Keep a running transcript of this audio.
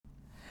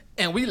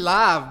And we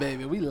live,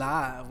 baby. We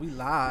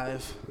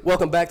live.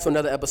 Welcome back to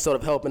another episode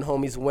of Helping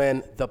Homies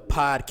Win, the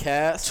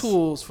podcast.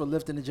 Tools for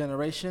lifting the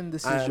generation.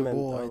 This is your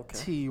boy, okay.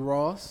 T.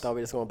 Ross. Thought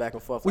we just going back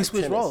and forth. We like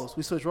switched tennis. roles.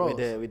 We switched roles.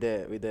 We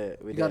did.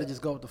 You got to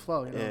just go with the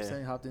flow. You know what I'm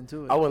saying? Hopped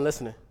into it. I wasn't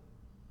listening.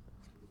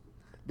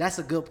 That's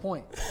a good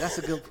point. That's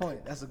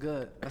a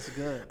good.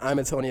 I'm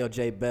Antonio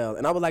J. Bell,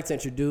 and I would like to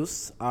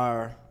introduce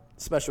our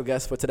special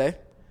guest for today.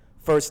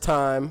 First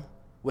time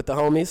with the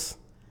homies,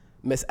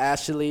 Miss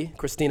Ashley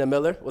Christina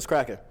Miller. What's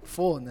cracking?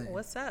 Full name.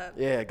 What's up?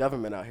 Yeah,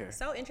 government out here.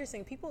 So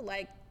interesting. People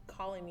like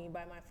calling me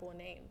by my full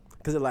name.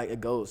 Because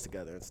it goes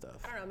together and stuff.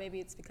 I don't know. Maybe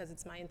it's because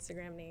it's my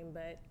Instagram name,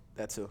 but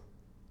That too.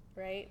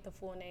 right, the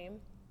full name.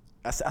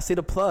 I see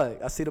the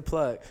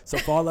plug. So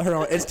follow her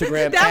on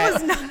Instagram That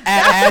was not-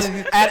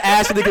 at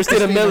Ashley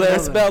Christina Miller.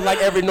 It's spelled like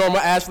every normal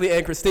Ashley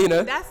and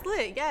Christina. That's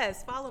lit.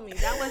 Yes, follow me.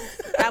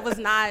 That was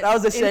not. That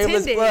was a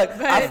shameless intended, plug.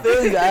 but- I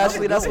feel you,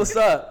 Ashley. That's what's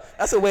up.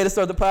 That's a way to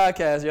start the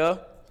podcast, yo.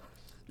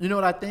 You know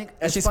what I think?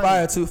 And It's she's funny.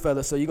 fire too,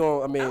 fella. So you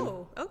gonna,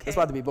 Oh, okay. It's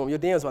about to be boom. Your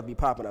DM's about to be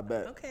popping, I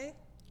bet. Okay,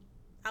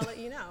 I'll let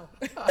you know.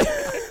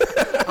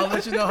 I'll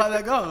let you know how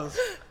that goes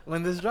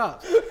when this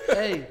drops.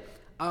 Hey,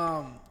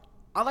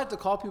 I like to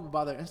call people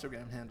by their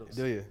Instagram handles.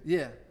 Do you?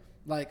 Yeah.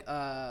 Like,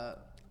 I'm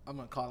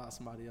gonna call out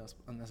somebody else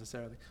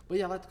unnecessarily, but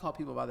yeah, I like to call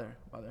people by their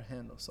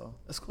handle. So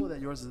it's cool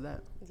that yours is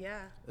that.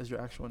 Yeah. Is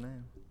your actual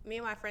name. Me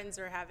and my friends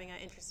were having an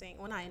interesting,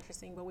 well, not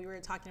interesting, but we were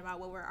talking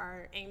about what were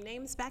our AIM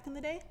names back in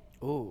the day.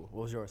 Ooh,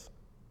 what was yours?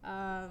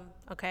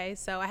 Okay,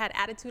 so I had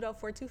Attitude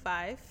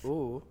 0425,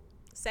 Ooh.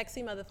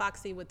 Sexy Mother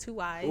Foxy with 2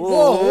 Y's.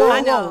 Whoa,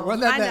 I know.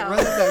 Run that I back. know.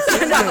 Run that back. Say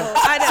it again.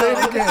 I know. Say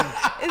it again.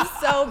 It's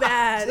so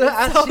bad.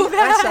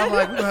 Actually, I'm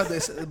like, we're gonna have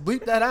to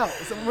bleep that out.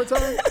 Say it one more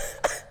time.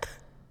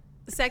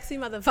 Sexy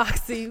Mother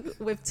Foxy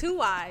with 2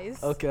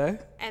 Y's. Okay.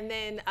 And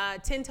then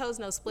 10 Toes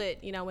No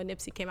Split. You know, when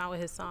Nipsey came out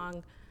with his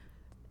song,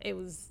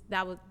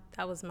 that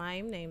was my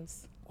AIM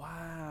names.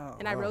 Wow.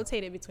 And I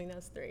rotated between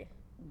those 3.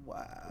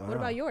 Wow. What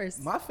about yours?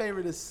 My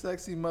favorite is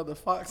Sexy Mother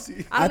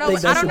Foxy. I don't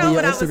think that should be know your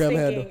what I was Instagram thinking.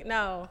 handle.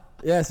 No.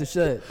 Yes, it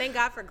should. Thank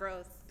God for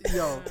growth.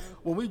 Yo,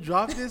 when we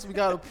drop this, we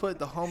gotta put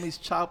the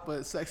homies Chopper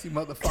at Sexy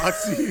Mother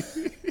Foxy.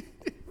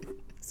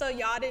 So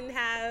y'all didn't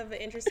have an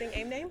interesting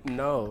AIM name?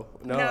 No.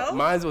 No?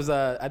 Mine was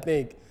I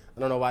think I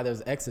don't know why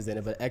there's X's in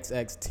it, but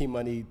XX T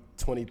Money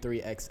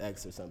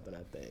 23XX or something.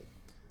 I think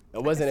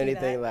it wasn't see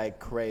anything that. like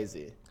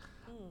crazy.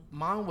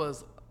 Mine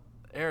was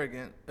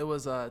arrogant. It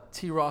was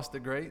T. Ross the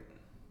Great.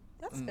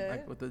 That's good.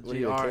 Like with the What are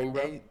you, a king,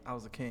 bro? GR8. I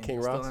was a king.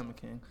 King Still Ross? am a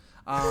king.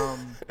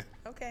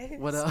 Okay.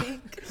 What Speak.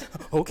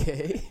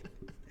 Okay.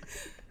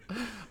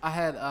 I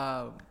had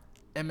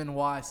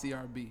MNY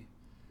CRB.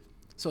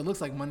 So it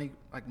looks like money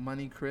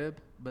crib,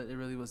 but it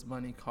really was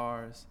money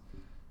cars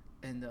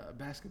and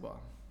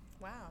basketball.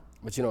 Wow.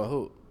 But you know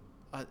who?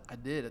 I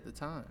did at the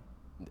time.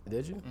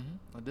 Did you?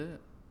 I did.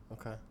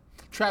 Okay.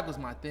 Track was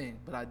my thing,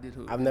 but I did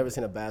hoop. I've never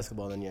seen a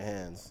basketball in your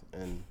hands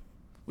in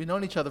We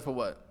known each other for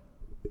what?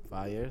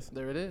 5 years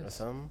There it or is.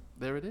 something.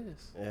 There it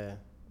is. Yeah.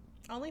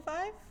 Only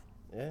 5?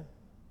 Yeah.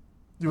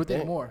 You would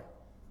think think. more.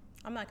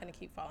 I'm not going to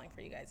keep falling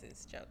for you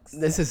guys' jokes.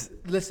 This is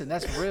Listen,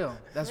 that's real.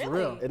 That's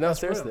Really? real. no,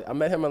 seriously. I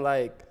met him in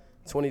like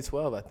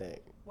 2012, I think.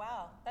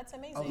 Wow. That's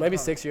amazing. Oh, Maybe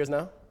no. 6 years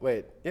now.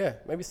 Wait, yeah,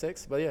 maybe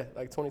 6, but yeah,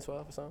 like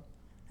 2012 or something.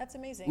 That's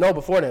amazing. No,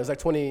 before that, it was like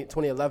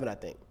 2011, I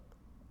think.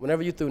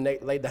 Whenever you threw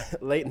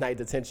late night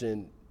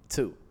detention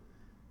 2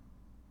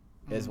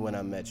 is when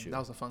I met you. That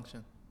was a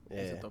function.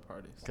 Yeah. These are third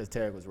parties. Because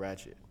Tarek was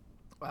ratchet.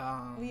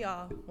 We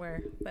all were,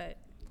 but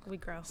we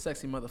grow.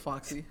 Sexy Mother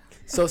Foxy.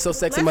 So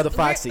sexy Let's- mother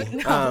Foxy.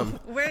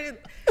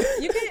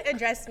 You can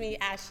address me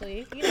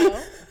Ashley, you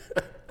know,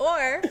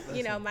 or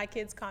you know my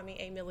kids call me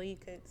Emily. You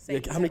could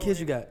say. How many kids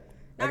you got?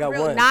 I Not got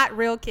real, one. Not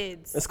real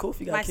kids. It's cool if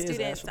you got my kids,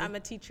 students. Ashley. I'm a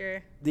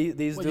teacher. These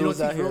What, you don't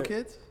dudes out teach here. real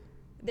kids?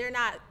 They're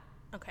not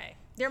okay.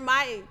 They're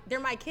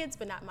my kids,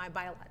 but not my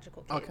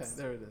biological kids. Okay,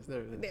 there it is.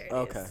 There it is. There it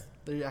Okay. is.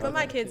 There you But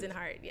my academic kids in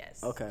heart,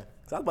 yes. Okay.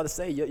 So I was about to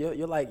say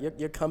you're like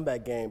your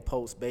comeback game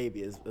post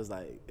baby is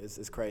like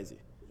it's crazy.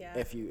 Yeah.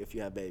 If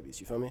you have babies,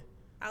 you feel me?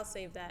 I'll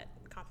save that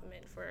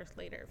compliment for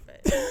later,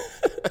 but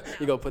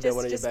You gonna put that just-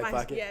 one in your just back my,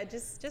 pocket? Yeah,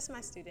 just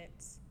my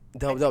students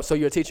Dope. So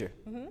you're a teacher.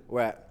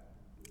 Where at?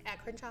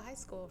 at Crenshaw High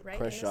School, right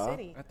Crenshaw? in the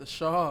city. At the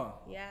Shaw.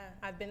 Yeah,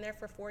 I've been there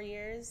for 4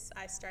 years.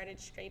 I started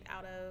straight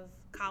out of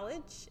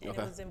college, and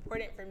Okay. it was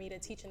important for me to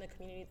teach in the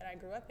community that I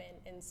grew up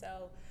in. And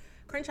so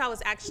Crenshaw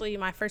was actually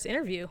my first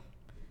interview.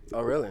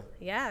 Oh really?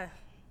 Yeah,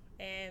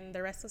 and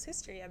the rest was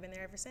history. I've been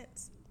there ever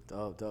since.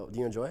 Dope. Do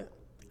you enjoy it?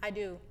 I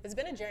do. It's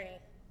been a journey.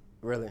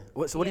 Really?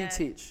 So what do you Yeah.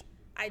 teach?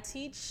 I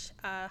teach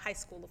high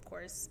school, of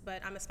course,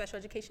 but I'm a special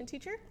education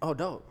teacher. Oh,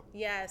 dope.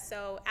 Yeah,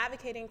 so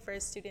advocating for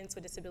students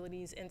with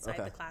disabilities inside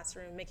Okay. the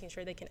classroom, making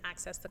sure they can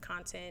access the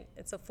content.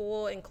 It's a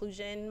full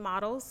inclusion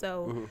model,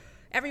 so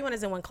everyone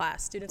is in one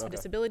class. Students with Okay.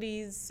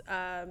 disabilities,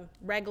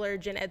 regular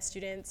gen ed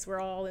students, we're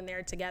all in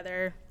there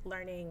together,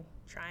 learning,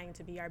 trying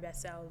to be our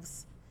best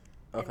selves.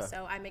 Okay. And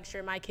so I make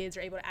sure my kids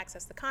are able to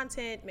access the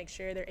content, make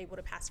sure they're able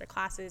to pass their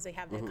classes, they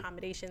have the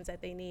accommodations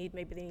that they need.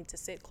 Maybe they need to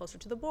sit closer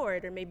to the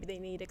board, or maybe they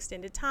need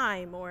extended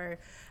time or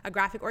a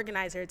graphic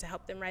organizer to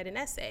help them write an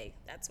essay.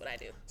 That's what I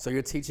do. So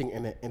you're teaching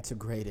in an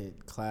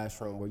integrated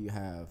classroom where you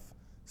have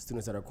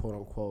students that are quote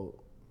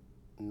unquote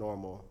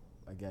normal,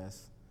 I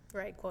guess.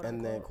 Right, quote And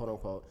unquote. then quote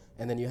unquote.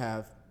 And then you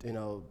have,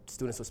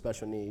 students with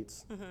special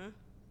needs,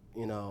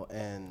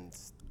 and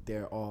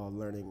they're all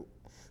learning.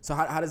 So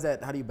how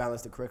do you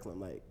balance the curriculum?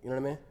 Like, you know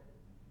what I mean?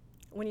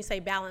 When you say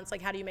balance,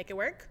 like how do you make it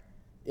work?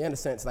 Yeah, in a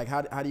sense, like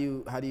how do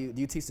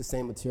you teach the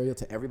same material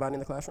to everybody in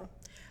the classroom?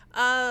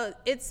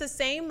 It's the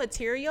same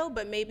material,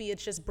 but maybe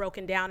it's just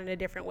broken down in a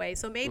different way.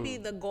 So maybe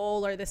the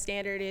goal or the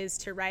standard is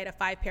to write a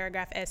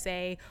 5-paragraph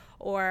essay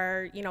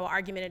or,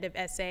 argumentative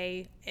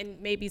essay. And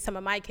maybe some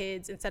of my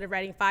kids, instead of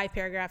writing 5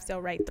 paragraphs,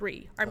 they'll write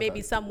 3. Or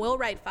maybe some will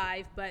write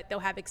 5, but they'll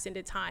have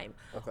extended time.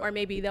 Okay. Or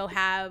maybe they'll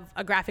have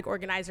a graphic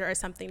organizer or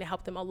something to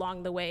help them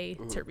along the way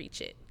to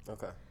reach it.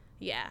 Okay.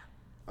 Yeah.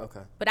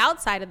 Okay. But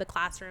outside of the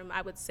classroom,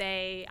 I would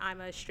say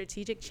I'm a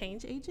strategic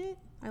change agent.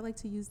 I like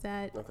to use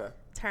that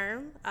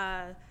term.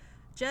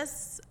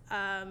 Just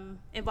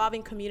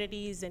involving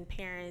communities and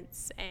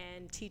parents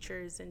and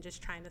teachers and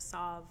just trying to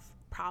solve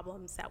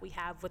problems that we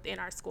have within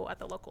our school at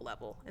the local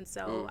level. And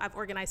so I've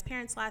organized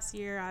parents last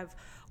year. I've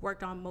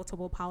worked on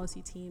multiple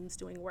policy teams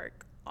doing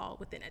work all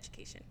within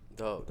education.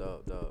 Dope.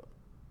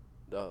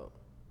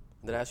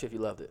 Did I ask you if you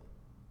loved it?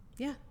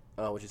 Yeah,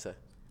 What'd you say?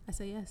 I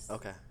say yes.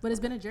 Okay. But it's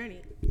been a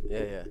journey.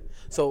 Yeah.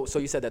 So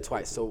you said that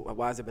twice. So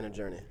why has it been a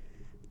journey?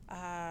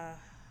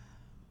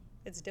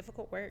 It's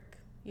difficult work.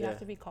 You Yeah. have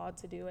to be called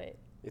to do it.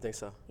 You think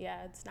so?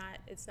 Yeah, it's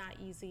not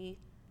easy.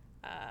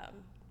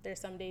 There's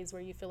some days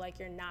where you feel like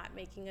you're not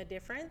making a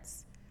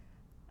difference.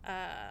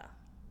 And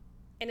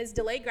it's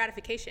delayed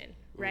gratification,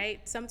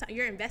 right? Sometimes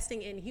you're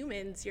investing in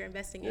humans, you're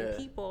investing in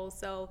people,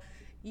 so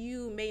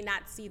you may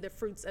not see the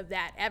fruits of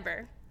that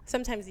ever.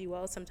 Sometimes you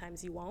will,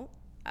 sometimes you won't.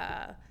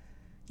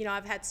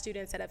 I've had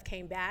students that have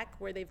came back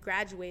where they've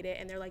graduated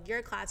and they're like,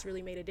 your class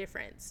really made a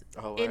difference.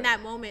 Oh, In right.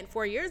 that moment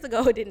 4 years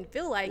ago, it didn't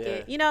feel like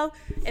it,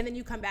 and then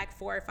you come back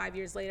 4 or 5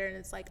 years later and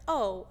it's like,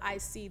 oh, I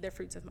see the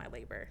fruits of my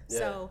labor. Yeah.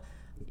 So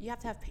you have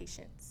to have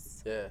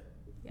patience. Yeah.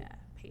 Yeah,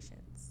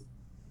 patience.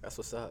 That's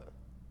what's up.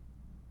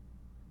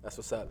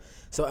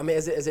 So I mean,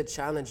 is it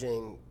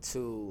challenging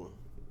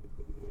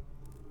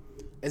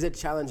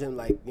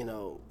like,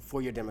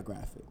 for your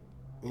demographic?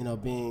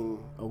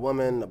 Being a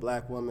woman, a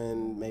black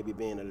woman, maybe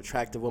being an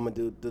attractive woman,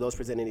 do those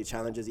present any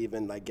challenges,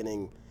 even like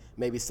getting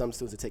maybe some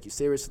students to take you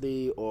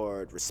seriously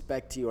or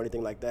respect you or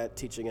anything like that,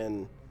 teaching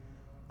in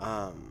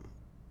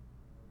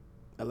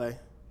LA?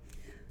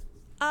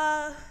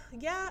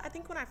 Yeah, I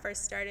think when I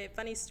first started,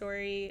 funny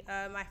story,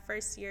 my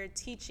first year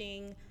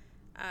teaching,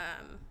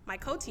 my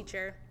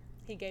co-teacher,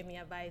 he gave me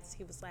advice.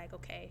 He was like,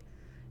 okay,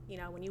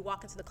 when you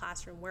walk into the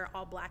classroom, wear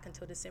all black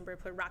until December,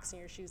 put rocks in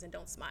your shoes and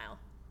don't smile.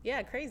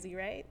 Yeah, crazy,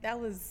 right? That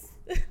was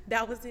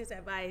his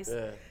advice.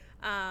 Yeah.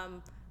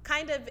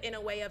 Kind of in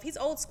a way of, he's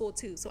old school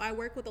too. So I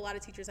work with a lot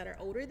of teachers that are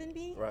older than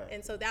me. Right.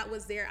 And so that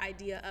was their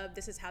idea of,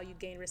 this is how you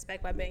gain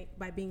respect by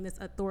being this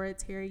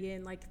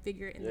authoritarian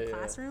figure in the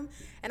classroom.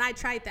 And I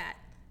tried that.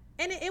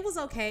 And it was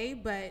okay,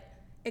 but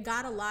it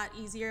got a lot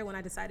easier when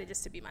I decided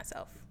just to be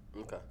myself.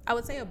 Okay. I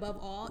would say above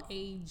all,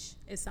 age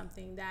is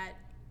something that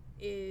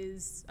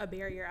is a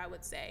barrier, I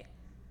would say.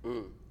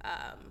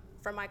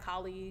 From my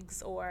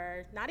colleagues,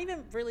 or not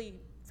even really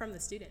from the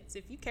students.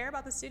 If you care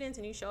about the students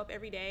and you show up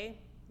every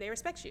day, they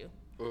respect you.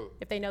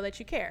 If they know that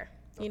you care,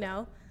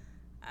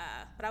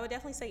 But I would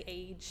definitely say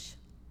age.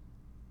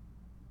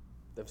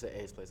 Definitely say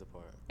age plays a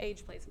part.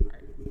 Age plays a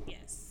part,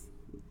 yes.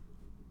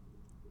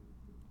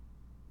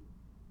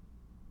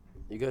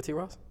 You good, T.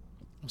 Ross?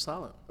 I'm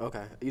solid.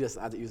 Okay. You just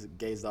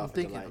gazed off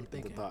thinking, at I'm the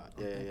thinking. thought.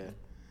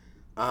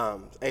 Yeah.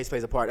 Age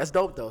plays a part. That's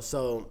dope though.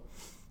 So,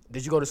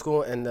 did you go to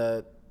school in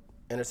the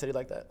inner city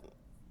like that?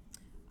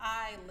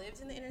 I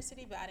lived in the inner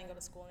city, but I didn't go to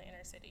school in the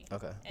inner city.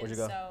 Okay. Where'd you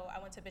go? So I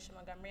went to Bishop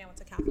Montgomery. I went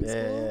to Catholic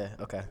school.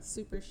 Yeah. Okay.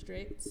 Super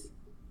strict,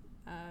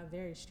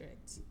 very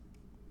strict.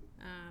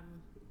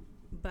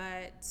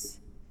 But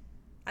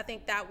I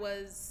think that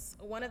was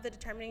one of the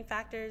determining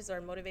factors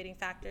or motivating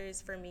factors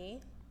for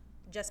me,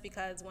 just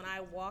because when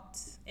I walked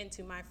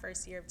into my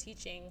first year of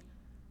teaching,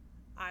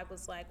 I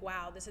was like,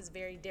 wow, this is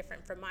very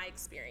different from my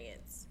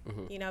experience.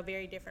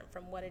 Very different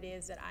from what it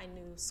is that I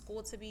knew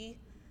school to be.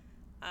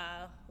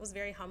 It was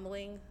very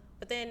humbling,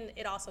 but then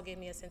it also gave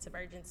me a sense of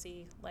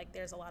urgency, like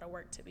there's a lot of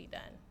work to be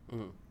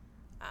done.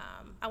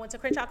 I went to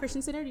Crenshaw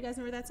Christian Center. Do you guys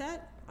know where that's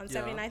at? On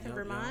 79th in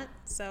Vermont.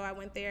 So I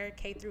went there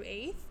K through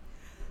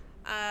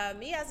 8th.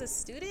 Me as a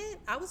student,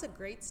 I was a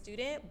great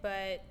student,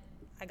 but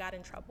I got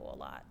in trouble a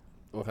lot.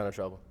 What kind of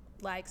trouble?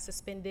 Like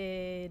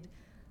suspended.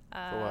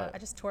 For what? I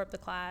just tore up the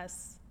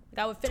class.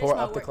 Like I would finish Tore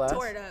my up the work, class?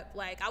 tore it up.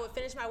 Like I would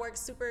finish my work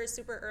super,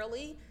 super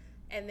early,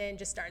 and then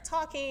just start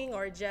talking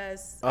or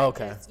just,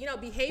 Okay.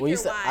 behavior When you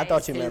wise. said, I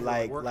thought you meant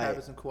like work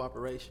habits and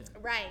cooperation.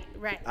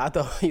 Right. I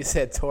thought you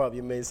said tore up.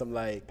 You made some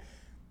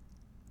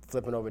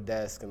flipping over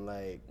desk and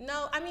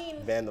No, I mean,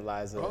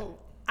 vandalizing. Oh,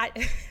 I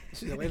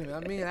She's like, wait a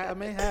minute. I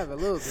may have a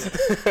little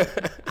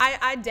bit.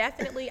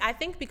 I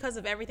think because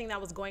of everything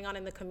that was going on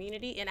in the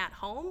community and at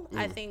home,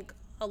 I think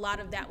a lot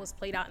of that was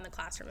played out in the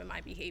classroom in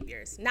my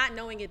behaviors. Not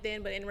knowing it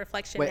then, but in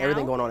reflection Wait, now.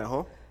 everything going on at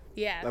home?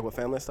 Yeah. Like with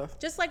family and stuff?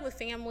 Just like with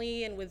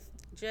family and with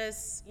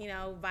just,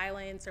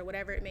 violence or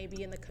whatever it may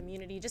be in the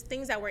community, just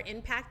things that were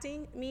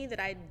impacting me that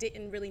I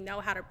didn't really know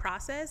how to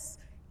process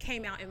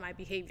came out in my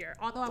behavior,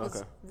 although I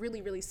was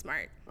really, really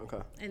smart. Okay.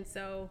 And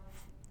so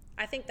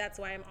I think that's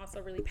why I'm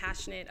also really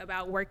passionate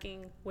about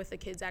working with the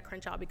kids at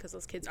Crenshaw, because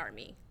those kids are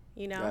me,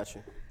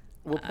 Gotcha.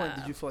 What point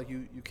did you feel like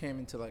you came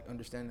into like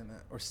understanding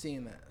that or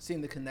seeing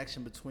the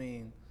connection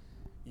between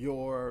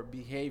your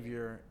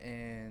behavior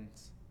and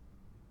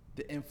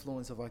the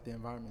influence of like the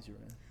environments you're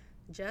in?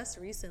 Just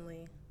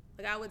recently.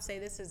 Like I would say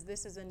this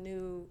is a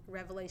new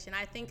revelation.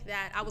 I think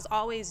that I was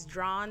always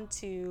drawn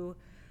to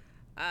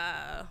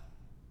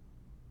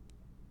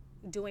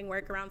doing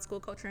work around school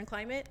culture and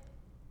climate.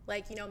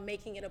 Like,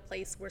 making it a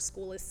place where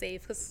school is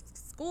safe. Because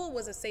school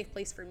was a safe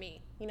place for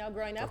me.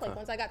 Growing up, like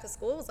once I got to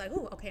school, it was like,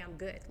 ooh, okay, I'm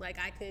good. Like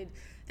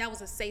that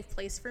was a safe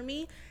place for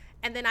me.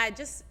 And then I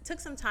just took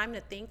some time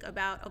to think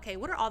about, okay,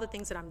 what are all the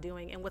things that I'm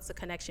doing and what's the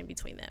connection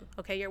between them?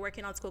 Okay, you're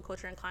working on school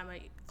culture and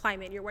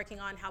climate. You're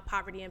working on how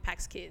poverty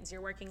impacts kids.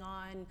 You're working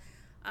on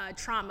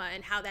trauma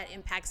and how that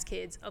impacts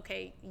kids.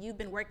 Okay, you've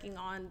been working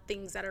on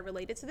things that are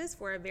related to this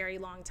for a very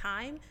long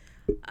time.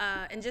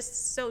 And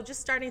just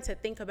starting to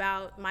think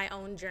about my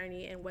own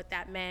journey and what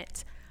that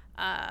meant.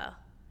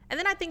 And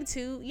then I think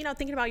too,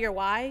 thinking about your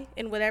why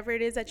in whatever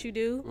it is that you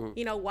do,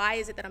 why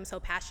is it that I'm so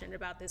passionate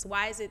about this?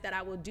 Why is it that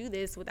I will do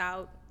this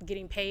without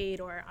getting paid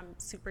or I'm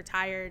super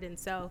tired? And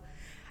so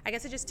I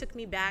guess it just took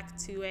me back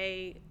to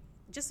a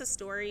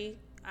story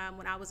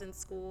when I was in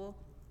school.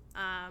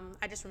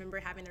 I just remember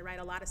having to write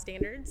a lot of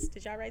standards.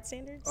 Did y'all write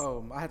standards?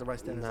 Oh, I had to write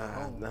standards at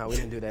home. Nah, we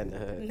didn't do that in the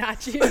hood.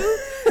 Not you?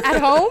 At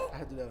home? I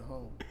had to do that at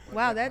home.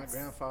 Wow, my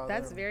grandfather,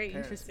 that's very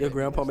interesting. Your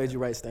grandpa made you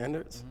write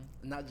standards?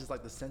 Mm-hmm. Not just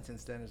like the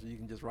sentence standards where you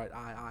can just write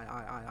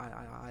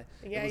I.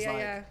 Yeah, it was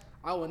yeah.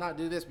 I will not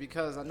do this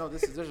because I know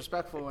this is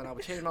disrespectful and I will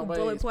change my ways.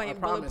 Bullet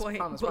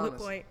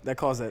point. That's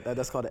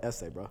called an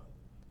essay, bro.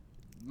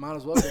 Might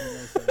as well be an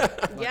essay.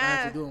 I Yeah.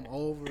 had to do them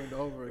over and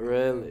over again.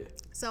 Really?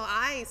 So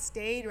I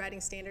stayed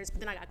writing standards,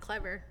 but then I got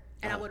clever,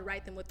 and I would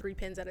write them with 3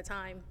 pens at a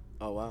time.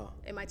 Oh, wow.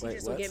 And my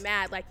teachers would get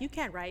mad, like, you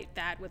can't write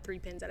that with 3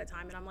 pens at a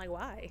time. And I'm like,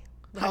 why?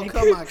 How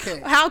come I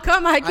can't? How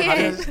come I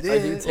can't? just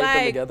Like, you did. tape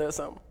them together or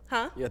something?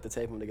 Huh? You have to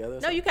tape them together or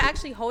No, something? you can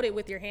actually hold it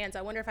with your hands.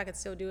 I wonder if I could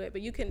still do it,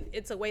 but you can.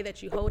 It's a way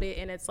that you hold it,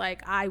 and it's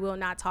like, I will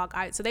not talk.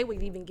 So they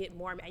would even get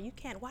more mad. You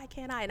can't. Why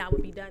can't I? And I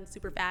would be done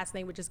super fast, and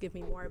they would just give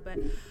me more.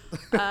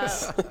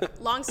 But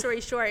long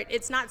story short,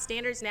 it's not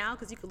standards now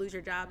because you could lose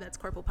your job. That's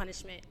corporal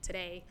punishment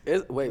today.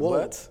 Wait, Whoa.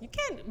 what? You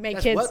can't make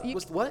That's kids. what? You,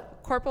 What?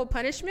 corporal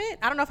punishment?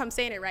 I don't know if I'm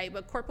saying it right,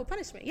 but corporal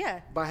punishment.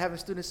 Yeah. By having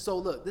students. So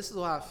look, this is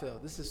how I feel.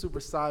 This is super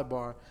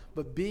sidebar.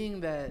 But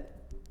being that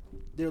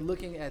they're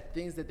looking at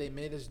things that they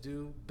made us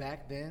do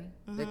back then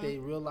that they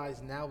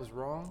realize now is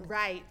wrong.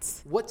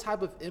 Right. What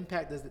type of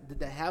impact did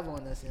that have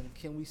on us, and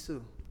can we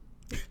sue?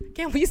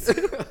 Can we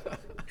sue?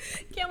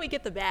 Can we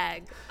get the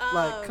bag?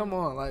 Like, come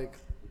on, like,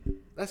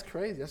 that's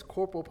crazy. That's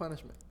corporal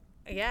punishment.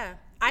 Yeah,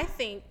 I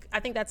think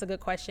that's a good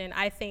question.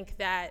 I think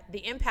that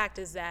the impact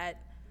is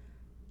that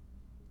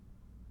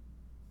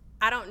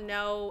I don't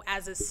know,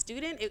 as a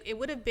student, it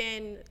would have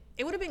been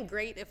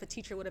great if a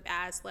teacher would have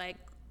asked, like,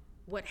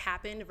 what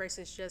happened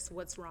versus just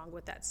what's wrong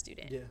with that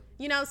student.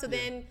 Yeah.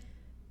 Then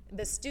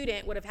the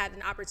student would have had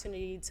an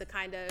opportunity to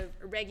kind of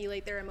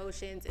regulate their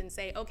emotions and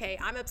say, okay,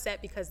 I'm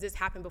upset because this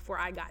happened before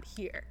I got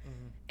here.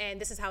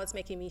 And this is how it's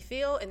making me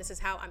feel, and this is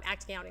how I'm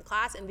acting out in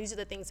class, and these are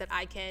the things that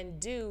I can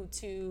do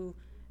to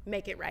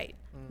make it right.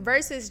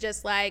 Versus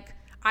just like,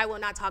 I will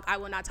not talk.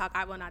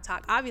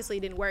 Obviously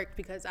it didn't work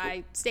because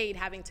I stayed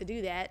having to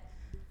do that.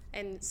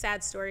 And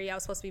sad story, I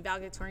was supposed to be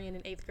valedictorian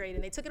in 8th grade,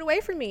 and they took it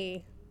away from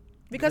me.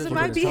 Because of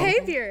my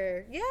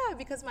behavior. Yeah,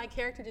 because my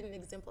character didn't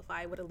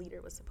exemplify what a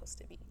leader was supposed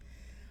to be.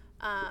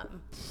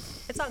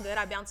 It's all good.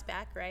 I bounced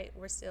back, right?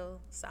 We're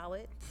still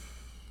solid.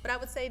 But I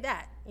would say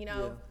that,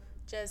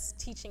 just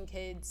teaching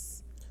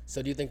kids.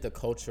 So do you think the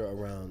culture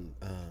around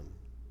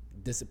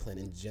discipline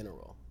in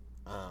general,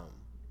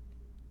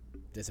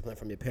 discipline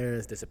from your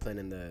parents, discipline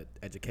in the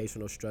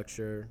educational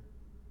structure,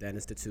 that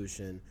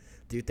institution,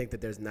 do you think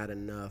that there's not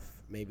enough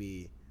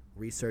maybe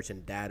research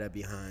and data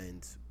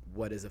behind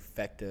what is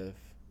effective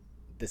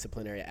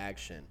disciplinary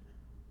action?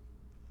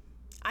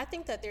 I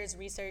think that there's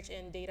research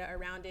and data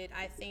around it.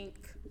 I think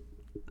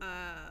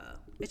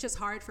it's just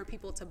hard for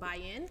people to buy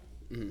in.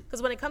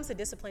 Because when it comes to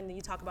discipline,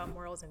 you talk about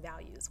morals and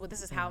values. Well,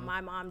 this is how my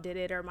mom did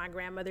it or my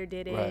grandmother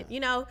did it, Right.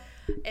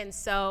 And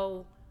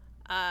so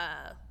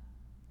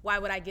why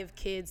would I give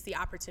kids the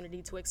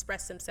opportunity to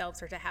express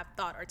themselves or to have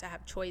thought or to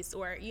have choice?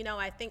 Or,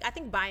 I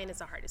think buy-in is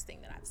the hardest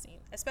thing that I've seen,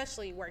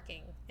 especially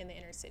working in the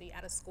inner city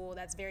at a school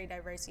that's very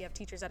diverse. You have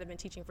teachers that have been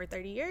teaching for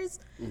 30 years.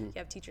 You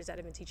have teachers that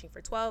have been teaching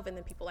for 12, and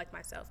then people like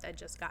myself that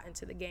just got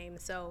into the game.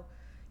 So,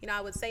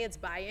 I would say it's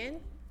buy-in.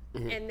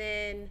 And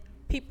then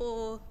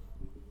people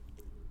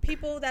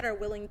People that are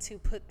willing to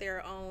put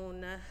their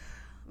own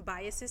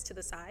biases to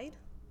the side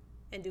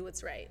and do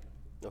what's right.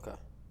 Okay.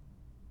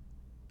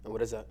 And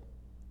what is that?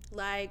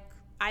 Like,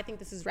 I think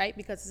this is right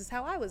because this is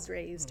how I was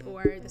raised,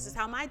 or this is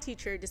how my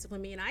teacher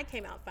disciplined me and I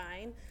came out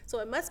fine. So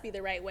it must be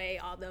the right way,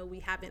 although we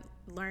haven't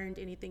learned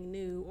anything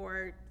new,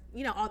 or,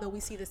 although we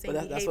see the same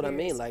But that's what I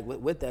mean. behaviors. Like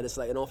with that, it's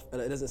like it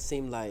doesn't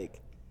seem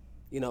like,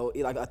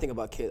 like I think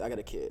about kids. I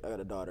got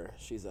a daughter.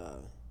 She's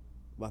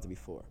about to be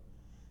 4,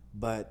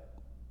 but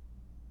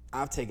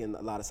I've taken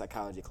a lot of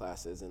psychology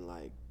classes, and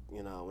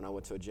when I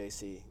went to a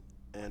JC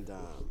and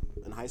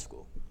in high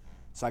school,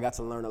 so I got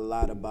to learn a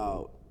lot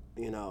about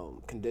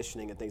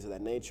conditioning and things of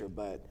that nature.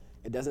 But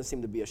it doesn't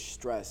seem to be a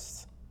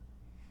stress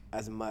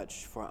as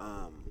much for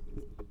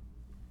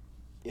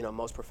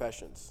most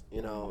professions.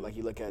 Like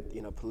you look at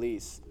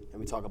police, and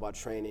we talk about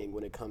training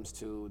when it comes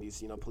to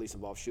these police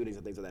involved shootings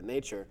and things of that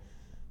nature.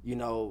 I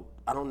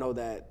don't know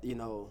that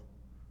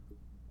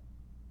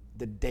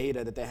the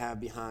data that they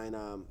have behind,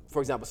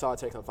 for example,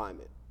 solitary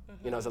confinement.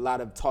 There's a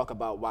lot of talk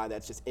about why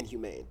that's just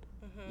inhumane.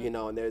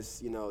 And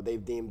there's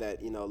they've deemed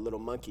that little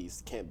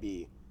monkeys can't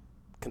be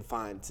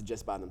confined to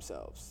just by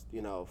themselves.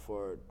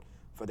 For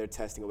their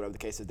testing or whatever the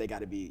case is, they got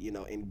to be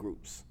in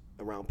groups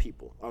around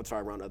people.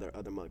 Around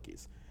other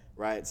monkeys,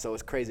 right? So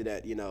it's crazy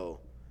that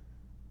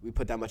we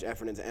put that much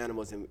effort into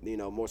animals, and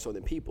more so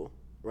than people,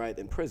 right?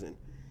 In prison,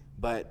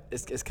 but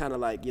it's kind of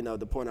like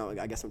the point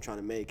I guess I'm trying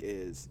to make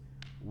is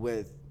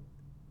with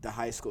the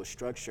high school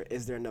structure,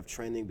 is there enough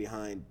training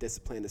behind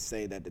discipline to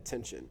say that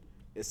detention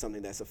is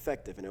something that's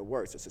effective and it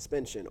works, or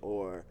suspension,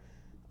 or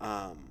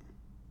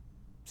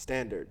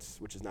standards,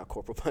 which is not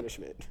corporal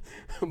punishment,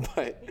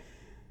 but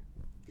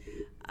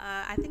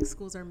I think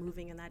schools are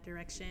moving in that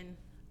direction.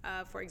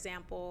 For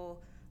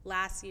example,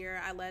 last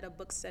year I led a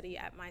book study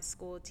at my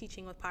school,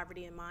 Teaching with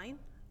Poverty in Mind,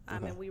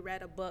 and we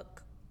read a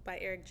book by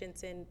Eric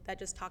Jensen that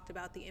just talked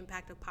about the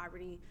impact of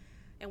poverty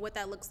and what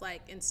that looks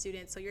like in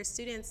students. So your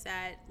students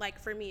that, like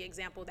for me,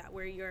 example, that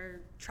were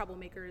your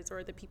troublemakers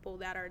or the people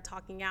that are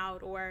talking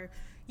out or,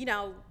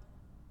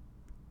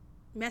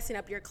 messing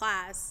up your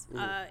class,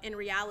 in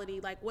reality,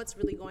 like what's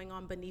really going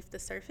on beneath the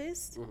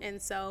surface.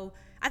 And so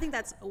I think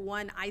that's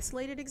one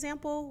isolated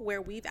example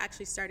where we've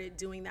actually started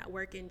doing that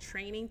work in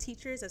training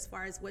teachers as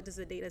far as what does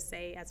the data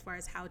say as far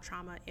as how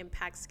trauma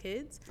impacts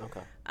kids.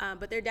 Okay.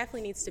 But there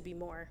definitely needs to be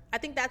more. I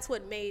think that's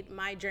what made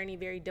my journey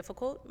very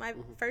difficult my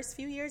first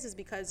few years, is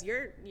because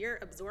you're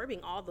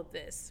absorbing all of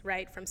this,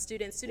 right? From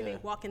students may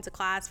walk into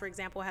class. For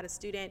example, I had a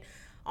student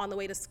on the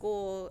way to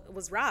school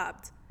was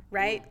robbed,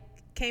 right?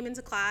 Came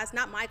into class,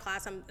 not my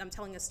class, I'm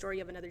telling a story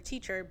of another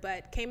teacher,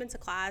 but came into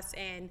class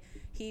and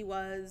he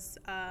was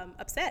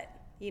upset,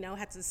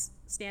 had to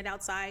stand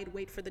outside,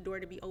 wait for the door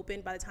to be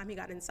opened. By the time he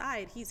got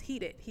inside, he's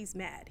heated, he's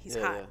mad, he's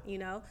hot,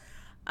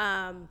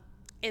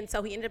 and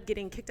so he ended up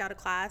getting kicked out of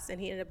class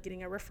and he ended up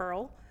getting a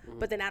referral.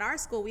 But then at our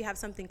school, we have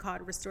something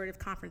called restorative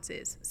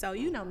conferences. So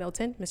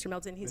Milton, Mr.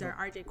 Milton, he's our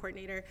RJ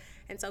coordinator.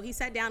 And so he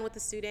sat down with the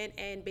student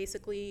and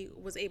basically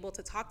was able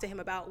to talk to him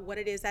about what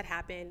it is that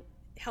happened,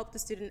 help the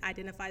student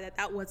identify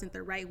that wasn't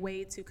the right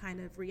way to kind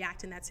of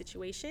react in that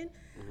situation.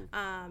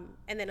 And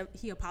then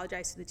he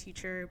apologized to the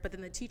teacher, but then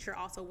the teacher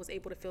also was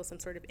able to feel some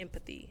sort of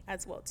empathy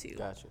as well too.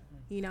 Gotcha.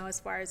 As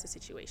far as the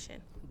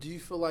situation. Do you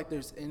feel like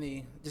there's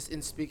any, just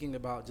in speaking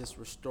about just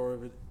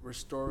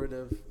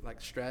restorative like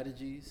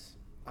strategies,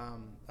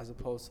 as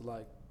opposed to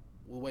like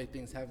the way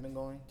things have been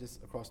going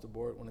just across the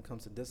board when it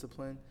comes to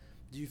discipline,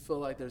 do you feel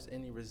like there's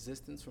any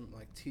resistance from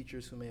like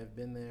teachers who may have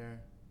been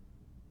there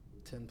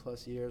 10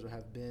 plus years or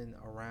have been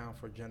around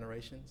for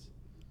generations?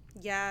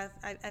 Yeah,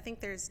 I think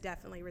there's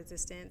definitely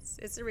resistance.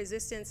 It's the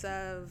resistance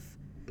of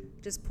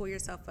just pull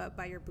yourself up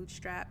by your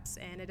bootstraps,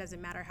 and it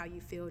doesn't matter how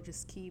you feel,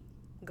 just keep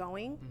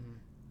going.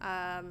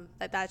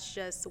 That's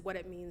just what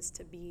it means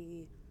to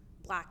be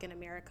Black in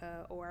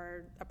America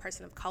or a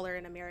person of color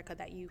in America,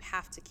 that you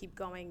have to keep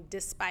going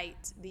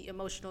despite the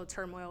emotional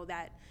turmoil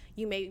that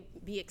you may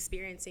be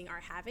experiencing or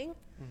having.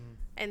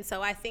 And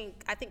so I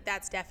think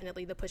that's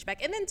definitely the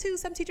pushback. And then too,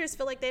 some teachers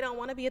feel like they don't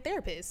want to be a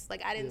therapist.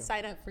 Like, I didn't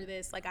sign up for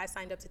this. Like, I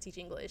signed up to teach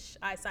English.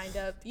 I signed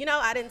up,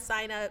 I didn't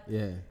sign up.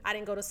 I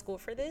didn't go to school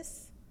for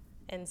this.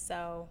 And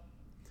so.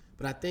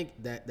 But I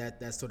think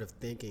that sort of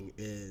thinking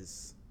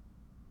it's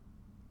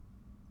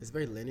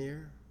very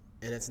linear,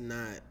 and it's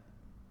not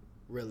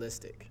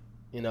realistic.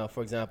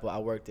 For example, I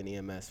worked in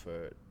EMS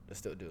I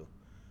still do,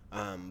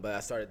 but I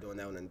started doing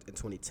that one in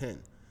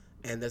 2010,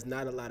 and there's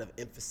not a lot of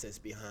emphasis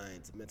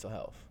behind mental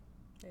health.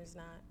 There's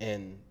not.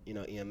 In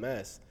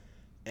EMS,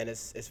 and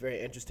it's very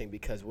interesting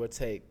because we'll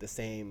take the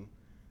same,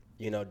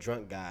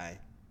 drunk guy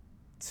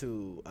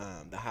to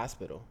the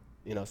hospital,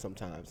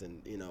 sometimes,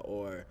 and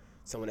or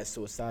someone that's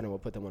suicidal, we'll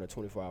put them on a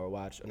 24-hour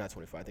watch, or not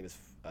 24, I think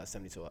it's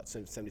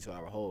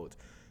 72-hour hold,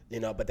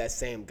 but that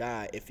same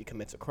guy, if he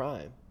commits a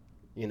crime,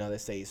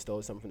 let's say he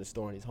stole something from the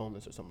store and he's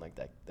homeless or something like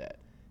that,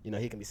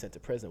 he can be sent to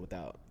prison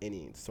without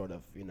any sort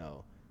of,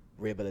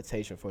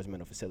 rehabilitation for his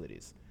mental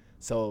facilities.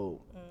 So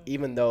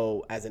even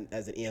though as an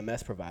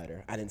EMS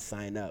provider, I didn't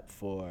sign up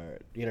for,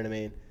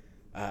 being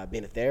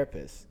a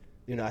therapist,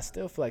 you know, I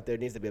still feel like there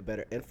needs to be a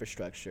better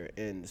infrastructure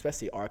in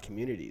especially our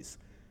communities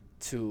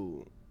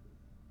to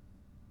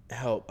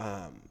help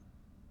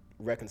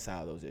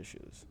reconcile those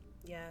issues.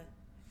 Yeah.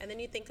 And then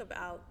you think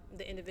about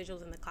the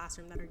individuals in the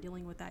classroom that are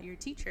dealing with that, your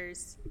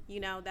teachers, you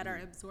know, that are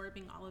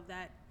absorbing all of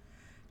that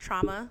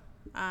trauma.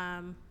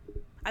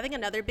 I think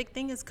another big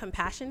thing is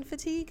compassion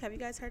fatigue. Have you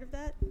guys heard of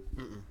that?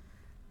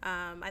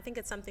 I think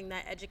it's something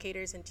that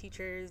educators and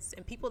teachers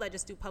and people that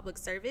just do public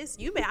service,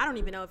 I don't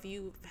even know if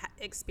you've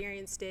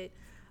experienced it,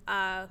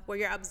 where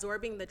you're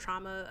absorbing the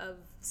trauma of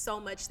so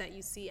much that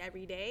you see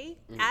every day,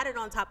 added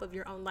on top of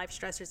your own life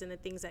stressors and the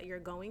things that you're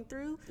going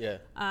through,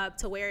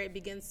 to where it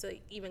begins to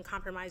even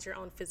compromise your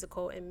own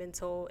physical and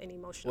mental and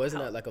emotional Well, isn't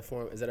health. that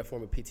like is that a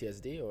form of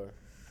PTSD or?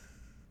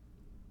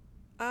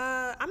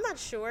 I'm not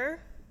sure.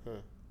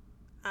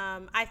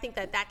 I think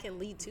that can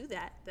lead to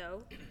that,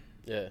 though.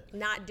 Yeah.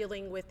 Not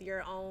dealing with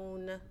your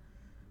own,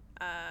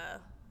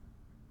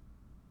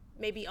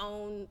 maybe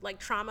own like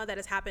trauma that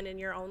has happened in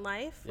your own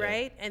life,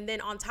 right? And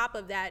then on top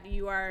of that,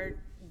 you are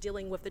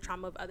dealing with the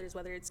trauma of others,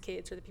 whether it's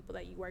kids or the people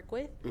that you work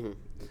with.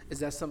 Is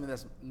that something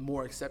that's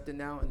more accepted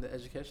now in the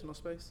educational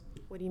space?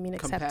 What do you mean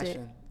accepted?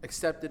 Compassion.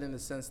 Accepted in the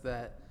sense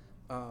that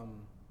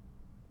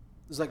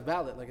it's like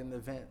valid, like an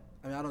event.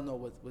 I mean, I don't know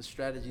what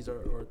strategies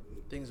or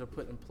things are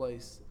put in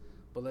place,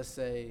 but let's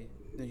say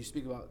you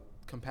speak about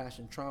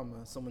compassion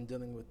trauma. Someone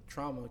dealing with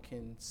trauma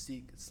can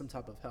seek some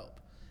type of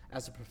help.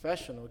 As a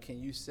professional, can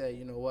you say,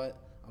 you know what,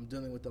 I'm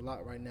dealing with a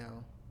lot right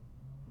now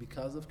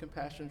because of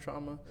compassion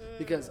trauma?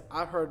 Because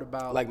I've heard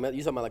about Like you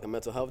talking about like a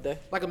mental health day?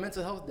 like a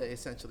mental health day,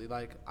 essentially.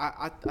 Like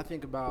I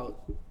think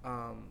about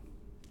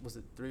was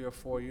it 3 or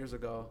 4 years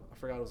ago? I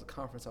forgot, it was a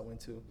conference I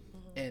went to,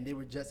 and they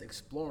were just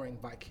exploring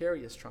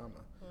vicarious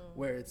trauma,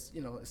 where it's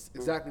it's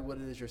exactly what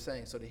it is you're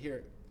saying. So to hear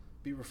it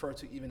be referred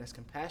to even as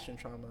compassion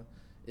trauma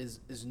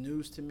is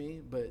news to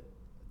me, but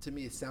to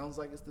me it sounds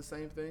like it's the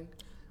same thing.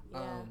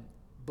 Yeah.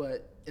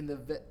 But in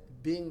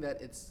being that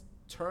it's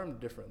termed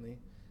differently,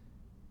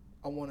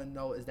 I want to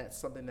know, is that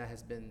something that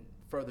has been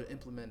further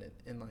implemented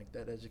in like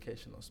that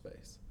educational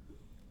space?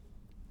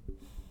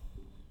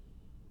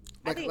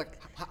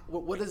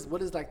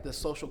 What is like the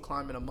social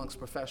climate amongst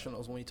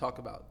professionals when you talk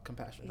about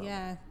compassion trauma?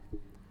 Yeah.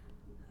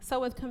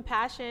 So with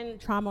compassion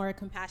trauma or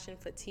compassion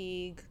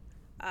fatigue,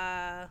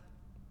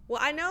 well,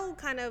 I know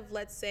kind of,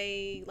 let's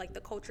say, like the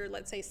culture,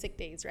 let's say sick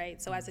days,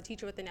 right? So as a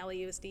teacher within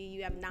LAUSD,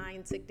 you have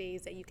 9 sick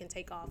days that you can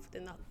take off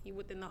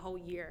within the whole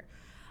year.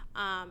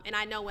 And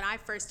I know when I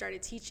first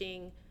started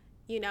teaching,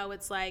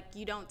 it's like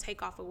you don't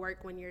take off of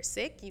work when you're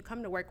sick. You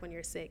come to work when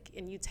you're sick,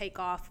 and you take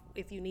off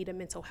if you need a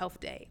mental health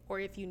day or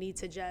if you need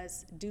to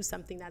just do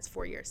something that's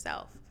for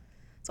yourself.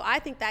 So I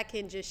think that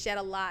can just shed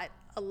a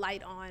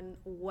light on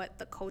what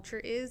the culture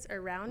is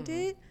around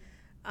it.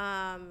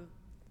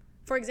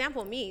 For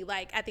example, me,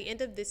 like at the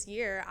end of this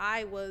year,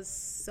 I was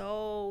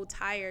so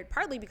tired,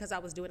 partly because I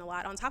was doing a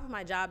lot. On top of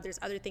my job, there's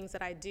other things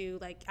that I do.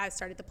 Like I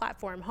started the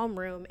platform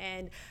Homeroom,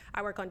 and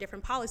I work on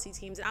different policy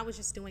teams, and I was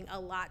just doing a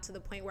lot to the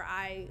point where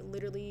I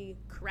literally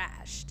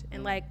crashed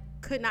and like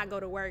could not go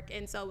to work.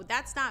 And so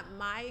that's not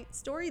my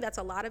story. That's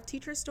a lot of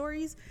teacher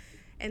stories.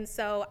 And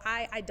so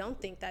I don't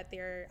think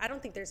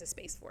there's a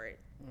space for it,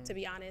 to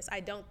be honest. I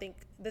don't think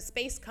the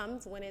space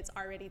comes when it's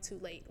already too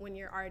late, when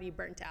you're already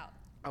burnt out.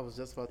 I was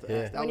just about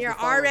to ask. When you're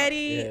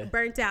already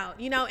burnt out,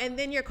 and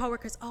then your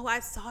coworkers, oh,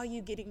 I saw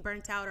you getting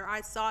burnt out, or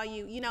I saw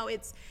you,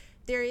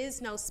 there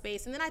is no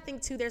space. And then I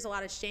think too, there's a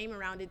lot of shame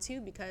around it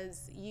too,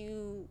 because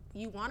you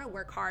want to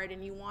work hard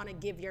and you want to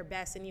give your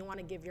best and you want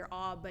to give your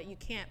all, but you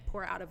can't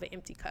pour out of an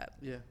empty cup.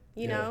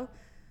 You know?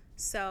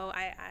 So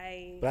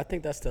But I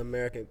think that's the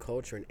American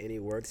culture in any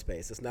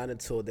workspace. It's not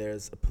until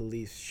there's a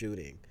police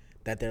shooting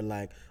that they're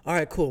like, all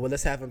right, cool, well,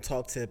 let's have them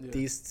talk to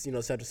these,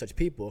 such and such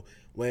people.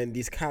 When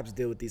these cops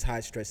deal with these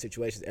high stress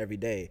situations every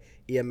day,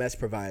 EMS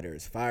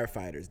providers,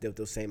 firefighters deal with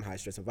those same high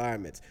stress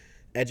environments.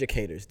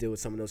 Educators deal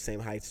with some of those same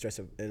high stress,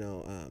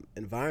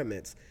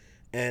 environments.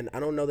 And I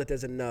don't know that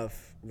there's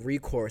enough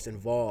recourse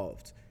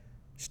involved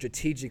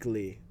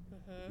strategically,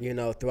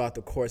 throughout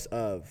the course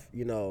of,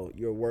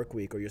 your work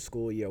week or your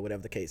school year or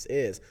whatever the case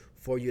is,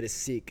 for you to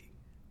seek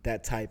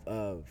that type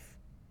of,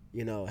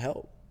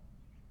 help.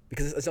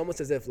 Because it's almost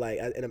as if, like,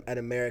 at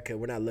America,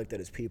 we're not looked at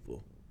as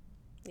people.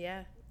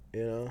 Yeah.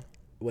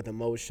 With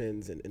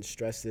emotions and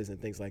stresses and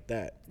things like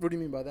that. What do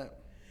you mean by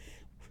that?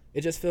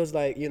 It just feels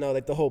like,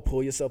 like the whole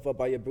pull yourself up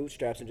by your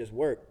bootstraps and just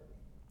work.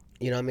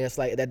 It's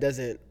like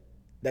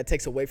that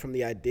takes away from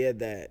the idea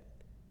that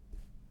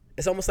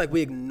it's almost like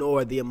we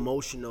ignore the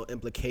emotional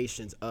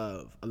implications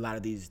of a lot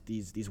of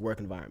these work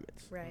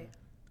environments. Right.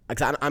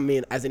 I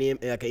mean, as an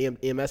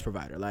EMS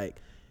provider, like,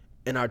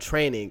 in our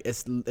training,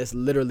 it's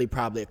literally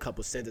probably a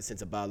couple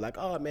sentences about like,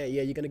 oh man,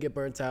 yeah, you're gonna get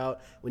burnt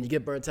out. When you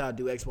get burnt out,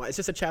 do X, Y. It's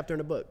just a chapter in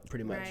the book,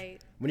 pretty much. Right.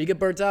 When you get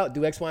burnt out,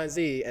 do X, Y, and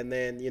Z, and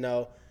then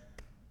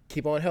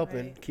keep on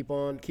helping, keep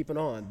on keeping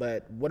on.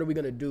 But what are we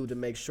gonna do to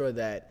make sure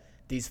that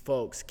these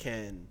folks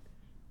can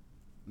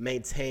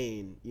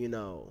maintain,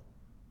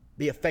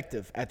 be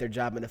effective at their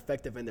job and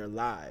effective in their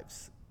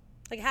lives?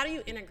 Like, how do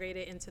you integrate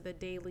it into the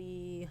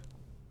daily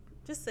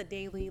just the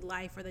daily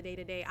life or the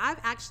day-to-day. I've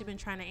actually been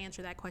trying to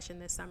answer that question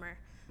this summer.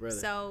 Really?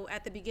 So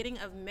at the beginning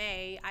of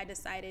May, I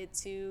decided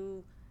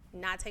to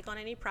not take on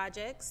any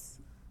projects,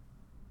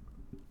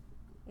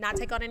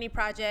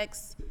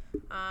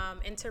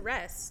 and to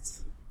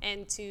rest,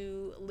 and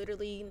to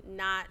literally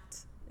not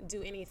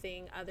do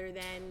anything other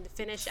than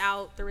finish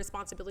out the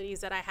responsibilities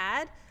that I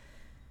had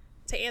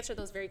to answer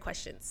those very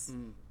questions.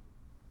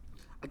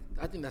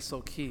 I think that's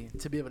so key,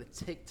 to be able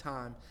to take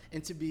time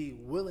and to be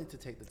willing to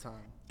take the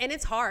time. And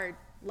it's hard.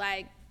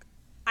 Like,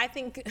 I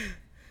think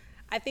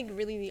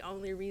really the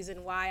only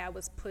reason why I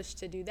was pushed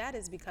to do that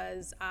is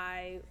because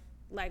I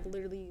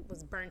literally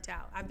was burnt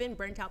out. I've been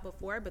burnt out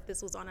before, but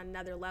this was on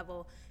another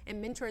level.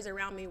 And mentors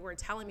around me were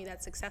telling me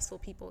that successful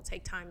people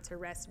take time to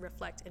rest,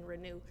 reflect, and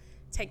renew.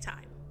 Take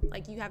time.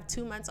 Like, you have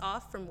 2 months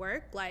off from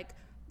work, like,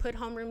 put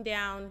homeroom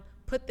down,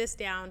 put this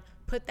down,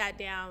 put that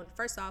down.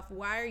 First off,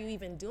 why are you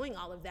even doing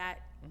all of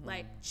that?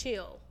 Like,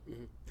 chill.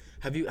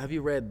 Have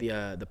you read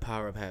the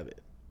Power of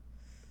Habit?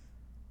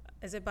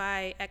 Is it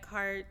by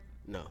Eckhart?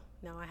 No,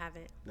 No, I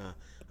haven't.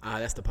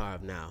 that's The Power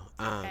of Now.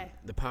 Okay.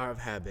 The Power of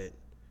Habit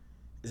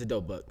is a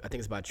dope book. I think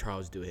it's by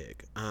Charles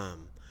Duhigg.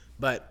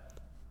 But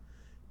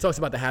it talks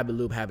about the habit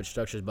loop, habit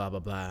structures, blah blah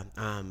blah.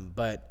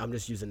 But I'm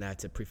just using that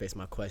to preface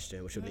my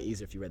question, which would be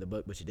easier if you read the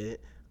book, but you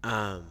didn't.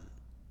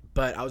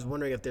 But I was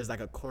wondering if there's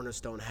like a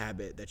cornerstone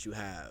habit that you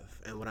have,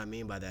 and what I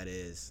mean by that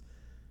is,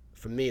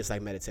 for me, it's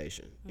like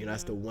meditation. You know,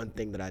 that's the one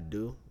thing that I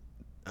do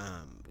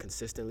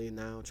consistently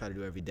now, try to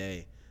do every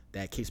day,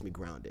 that keeps me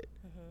grounded.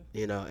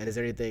 You know, and is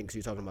there anything, because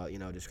you're talking about, you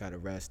know, just kind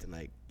of rest and,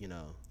 like, you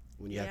know,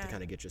 when you have to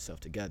kind of get yourself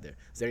together.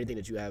 Is there anything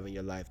that you have in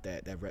your life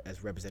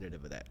that's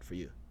representative of that for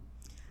you?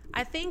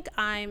 I think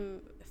I'm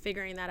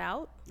figuring that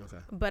out. Okay.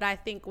 But I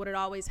think what it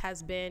always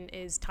has been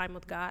is time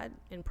with God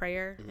and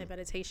prayer and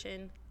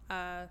meditation.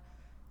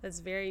 That's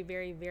very,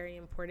 very, very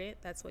important.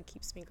 That's what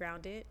keeps me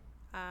grounded.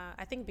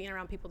 I think being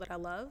around people that I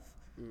love,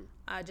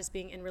 just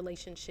being in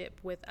relationship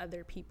with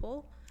other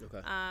people,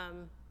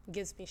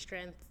 gives me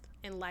strength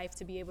in life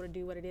to be able to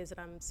do what it is that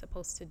I'm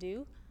supposed to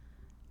do.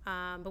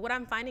 But what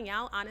I'm finding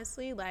out,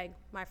 honestly, like,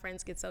 my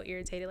friends get so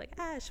irritated, like,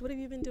 Ash, what have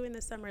you been doing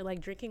this summer? Like,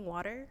 drinking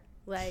water?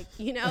 Like,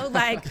 you know,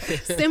 like,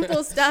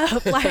 simple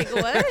stuff. Like,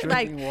 what?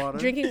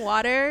 Drinking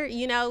water,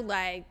 you know,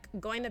 like,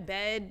 going to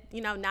bed,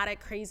 you know, not at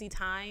crazy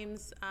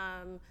times.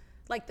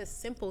 Like, the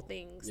simple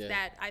things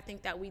that I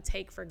think that we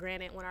take for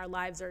granted when our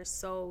lives are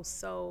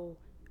so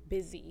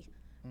busy.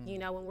 You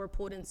know, when we're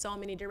pulled in so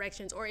many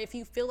directions, or if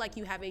you feel like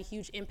you have a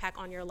huge impact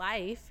on your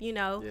life, you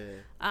know,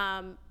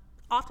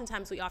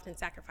 oftentimes we often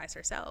sacrifice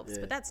ourselves,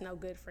 but that's no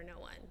good for no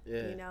one,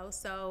 you know?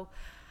 So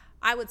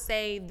I would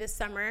say this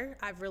summer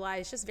I've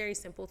realized just very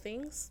simple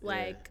things.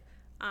 Like,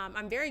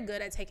 I'm very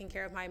good at taking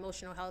care of my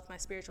emotional health, my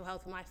spiritual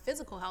health, but my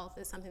physical health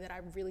is something that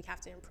I really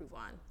have to improve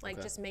on. Like,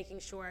 just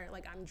making sure,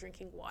 like, I'm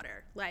drinking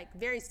water, like,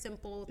 very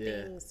simple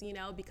things, you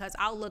know, because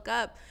I'll look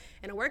up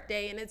in a work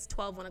day and it's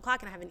 12, 1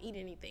 o'clock and I haven't eaten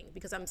anything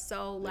because I'm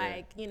so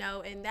like, you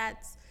know, and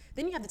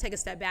then you have to take a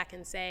step back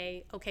and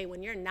say, okay,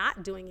 when you're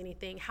not doing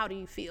anything, how do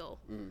you feel?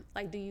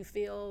 Like, do you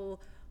feel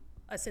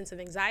a sense of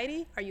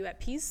anxiety? Are you at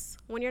peace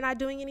when you're not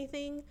doing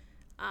anything?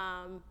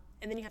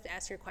 And then you have to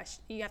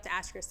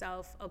ask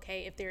yourself,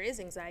 okay, if there is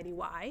anxiety,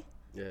 why?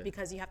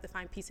 Because you have to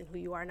find peace in who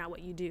you are, not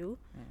what you do.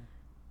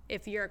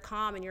 If you're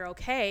calm and you're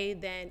okay,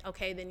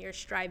 then you're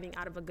striving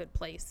out of a good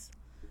place.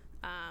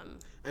 I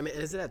mean,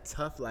 is that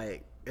tough,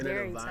 like, in an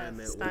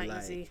environment where,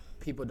 like,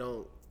 people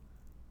don't,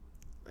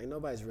 like,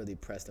 nobody's really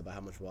pressed about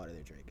how much water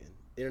they're drinking.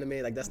 You know what I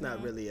mean? Like, that's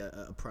not really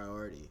a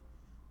priority,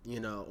 you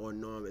know, or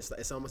norm.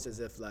 It's almost as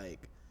if,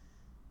 like,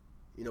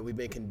 you know, we've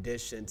been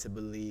conditioned to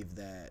believe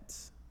that,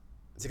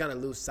 to kind of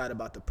lose sight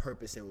about the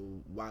purpose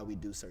and why we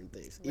do certain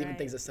things. Even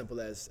things as simple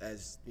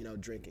as you know,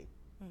 drinking,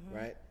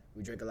 right?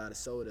 We drink a lot of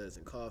sodas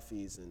and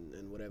coffees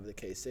and whatever the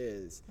case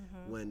is,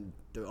 when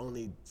the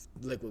only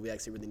liquid we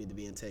actually really need to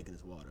be intaking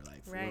is water,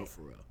 like,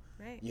 for real.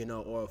 Right. You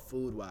know, or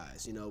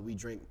food-wise, you know,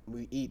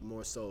 we eat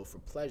more so for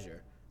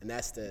pleasure, and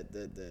that's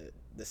the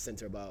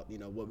center about, you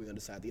know, what we're gonna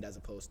decide to eat as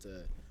opposed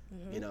to,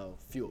 you know,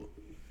 fuel.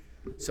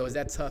 So is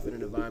that tough in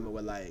an environment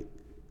where, like,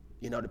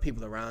 you know, the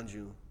people around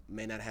you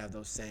may not have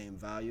those same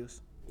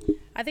values?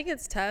 I think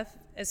it's tough,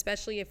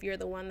 especially if you're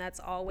the one that's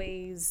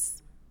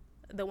always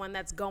the one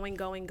that's going,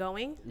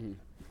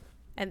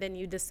 and then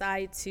you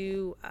decide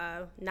to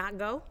not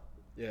go.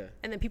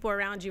 And then people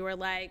around you are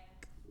like,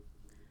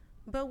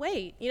 but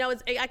wait, you know,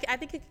 I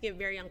think it can get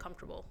very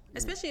uncomfortable,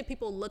 especially if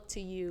people look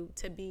to you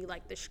to be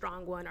like the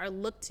strong one, or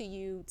look to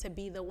you to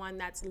be the one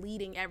that's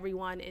leading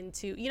everyone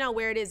into, you know,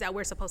 where it is that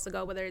we're supposed to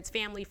go, whether it's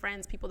family,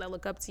 friends, people that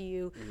look up to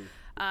you.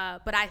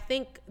 But I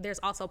think there's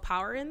also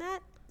power in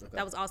that.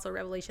 That was also a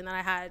revelation that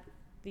I had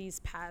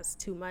these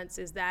past 2 months,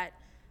 is that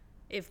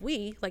if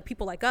we, like,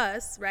 people like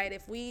us, right,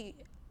 if we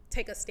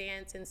take a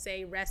stance and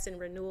say rest and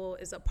renewal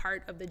is a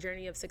part of the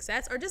journey of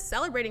success, or just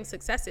celebrating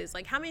successes.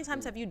 Like, how many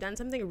times have you done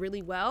something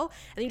really well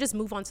and you just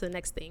move on to the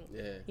next thing?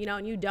 You know,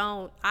 and you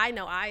don't, I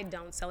know I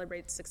don't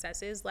celebrate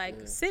successes,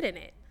 like, sit in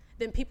it.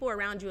 Then people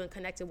around you and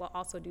connected will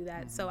also do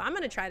that. So I'm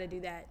going to try to do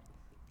that.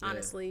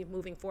 honestly,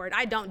 moving forward.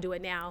 I don't do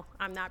it now.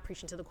 I'm not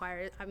preaching to the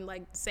choir. I'm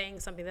like saying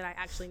something that I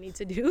actually need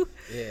to do.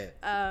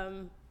 Yeah.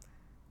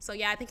 So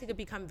yeah, I think it could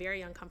become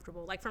very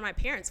uncomfortable. Like for my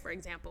parents, for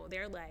example,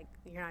 they're like,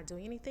 "You're not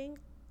doing anything?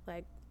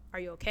 Like, are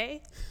you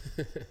okay?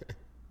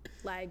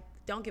 Like,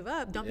 don't give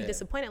up. Don't be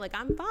disappointed. Like,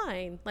 I'm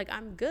fine. Like,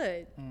 I'm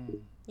good."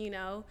 You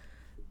know?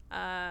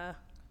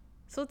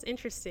 So it's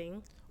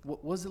interesting.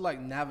 What was it like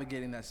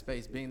navigating that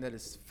space, being that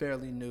it's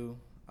fairly new?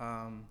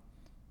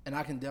 And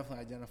I can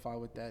definitely identify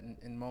with that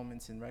in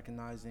moments and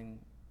recognizing,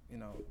 you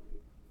know,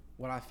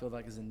 what I feel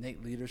like is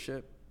innate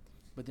leadership,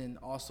 but then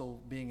also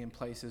being in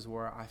places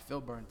where I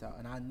feel burnt out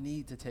and I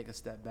need to take a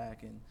step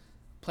back and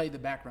play the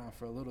background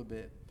for a little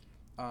bit.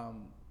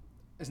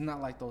 It's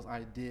not like those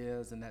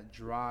ideas and that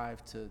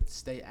drive to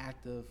stay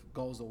active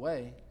goes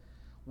away.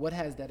 What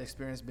has that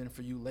experience been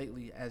for you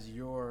lately as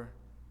you're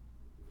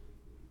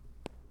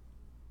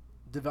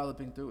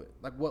developing through it?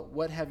 Like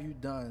what have you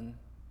done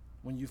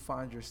when you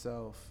find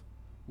yourself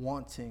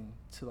wanting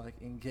to like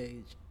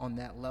engage on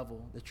that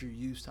level that you're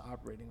used to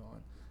operating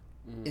on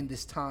in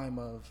this time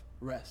of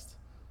rest?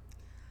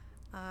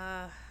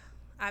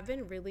 I've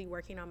been really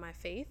working on my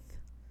faith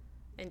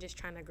and just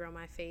trying to grow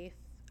my faith.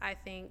 I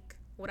think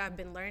what I've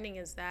been learning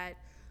is that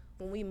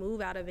when we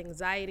move out of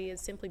anxiety,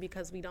 it's simply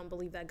because we don't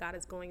believe that God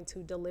is going to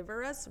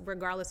deliver us,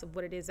 regardless of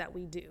what it is that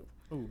we do.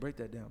 Oh, break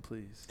that down,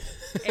 please.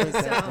 And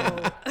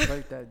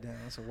Break that down.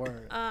 That's a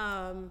word.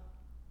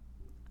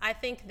 I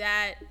think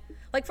that,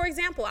 like, for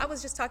example, I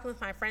was just talking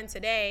with my friend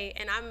today,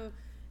 and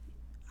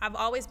I've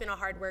always been a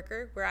hard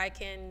worker where I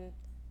can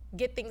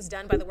get things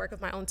done by the work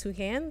of my own two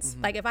hands.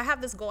 Like, if I have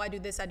this goal, I do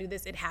this,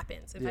 it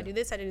happens. If I do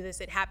this, I do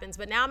this, it happens.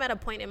 But now I'm at a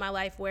point in my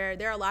life where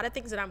there are a lot of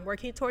things that I'm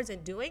working towards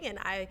and doing, and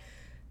I'm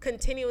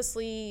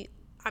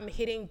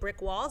hitting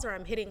brick walls, or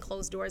I'm hitting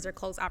closed doors or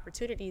closed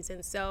opportunities.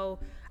 And so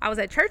I was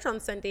at church on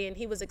Sunday, and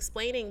he was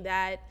explaining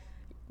that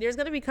there's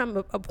going to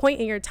become a point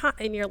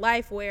in your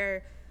life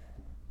where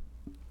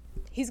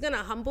he's going to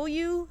humble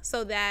you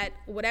so that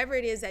whatever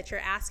it is that you're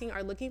asking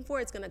or looking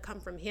for, it's going to come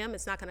from him.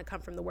 It's not going to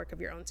come from the work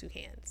of your own two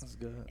hands. That's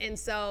good. And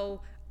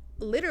so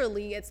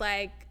literally it's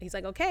like, he's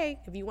like, okay,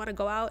 if you want to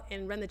go out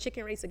and run the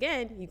chicken race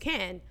again, you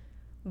can.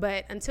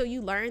 But until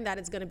you learn that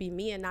it's going to be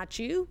me and not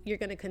you, you're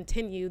going to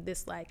continue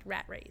this like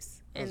rat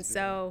race. And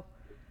so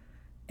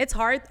it's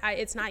hard.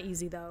 It's not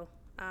easy though.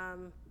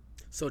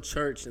 So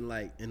church and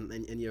like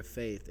in your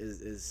faith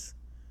is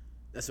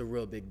that's a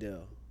real big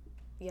deal.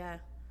 Yeah.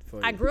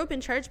 I grew up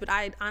in church, but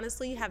I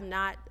honestly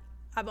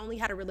I've only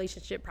had a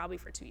relationship probably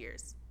for 2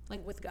 years,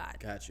 like with God.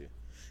 Got you.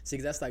 See,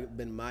 'cause that's like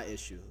been my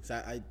issue. So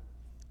I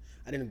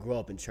didn't grow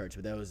up in church,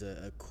 but there was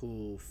a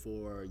cool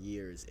 4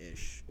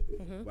 years-ish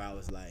where I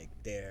was like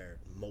there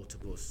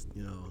multiple,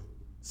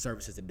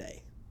 services a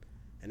day.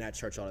 And at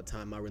church all the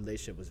time, my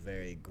relationship was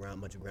very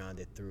much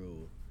grounded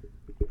through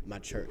my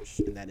church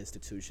and that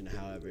institution,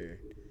 however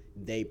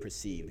they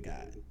perceived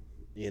God,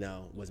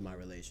 was my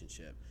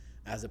relationship.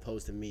 As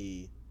opposed to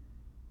me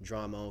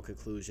drawing my own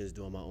conclusions,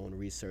 doing my own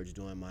research,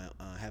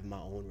 having my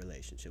own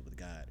relationship with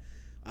God.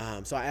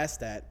 So I asked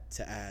that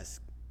to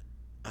ask,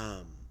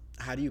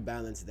 how do you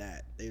balance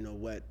that?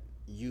 What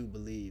you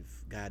believe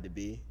God to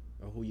be,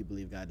 or who you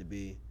believe God to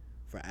be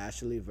for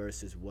Ashley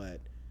versus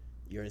what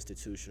your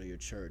institution or your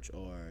church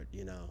or,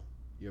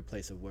 your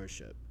place of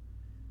worship.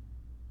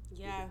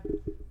 Yeah.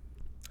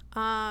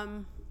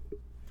 Well,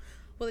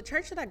 the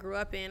church that I grew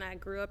up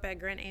at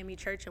Grand AME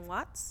Church in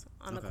Watts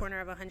on the corner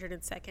of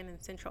 102nd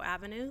and Central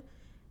Avenue.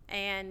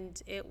 And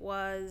it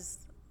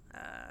was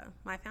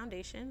my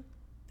foundation.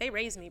 They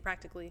raised me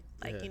practically.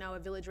 A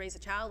village raised a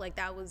child. Like,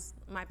 that was,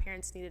 my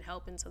parents needed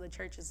help, and so the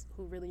church is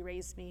who really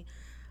raised me.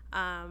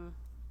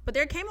 But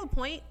there came a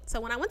point, so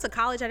when I went to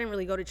college, I didn't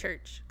really go to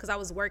church because I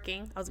was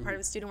working. I was a part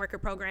of a student worker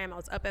program. I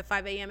was up at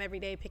 5 a.m. every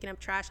day picking up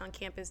trash on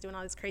campus, doing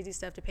all this crazy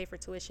stuff to pay for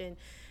tuition.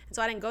 And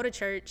so I didn't go to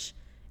church.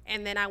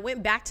 And then I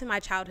went back to my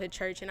childhood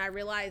church, and I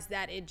realized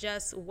that it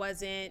just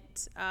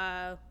wasn't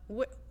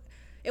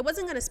it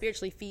wasn't going to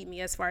spiritually feed me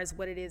as far as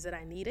what it is that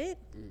I needed.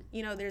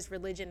 There's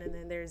religion, and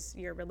then there's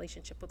your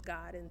relationship with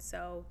God. And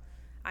so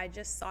I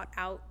just sought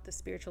out the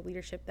spiritual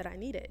leadership that I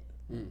needed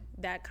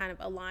that kind of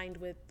aligned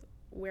with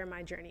where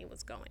my journey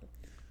was going.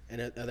 And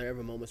are there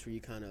ever moments where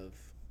you kind of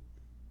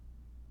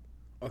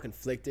are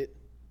conflicted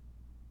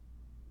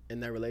in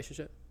that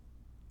relationship?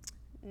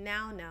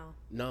 Now, no.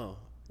 No?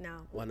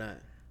 No. Why not?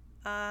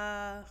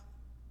 I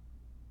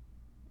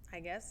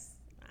guess,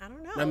 I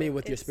don't know. I mean,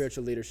 with your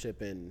spiritual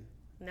leadership and...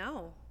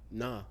 No.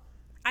 No.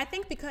 I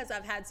think because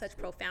I've had such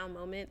profound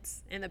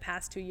moments in the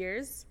past 2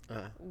 years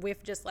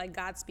with just like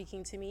God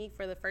speaking to me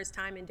for the first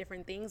time in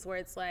different things where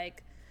it's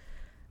like,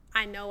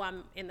 I know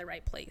I'm in the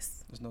right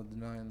place. There's no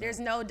denying that. There's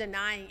no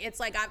denying. It's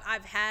like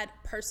I've had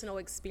personal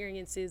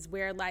experiences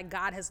where like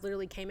God has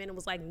literally came in and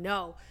was like,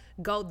 no,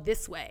 go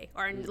this way.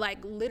 Or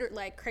like literally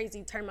like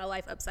crazy turn my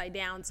life upside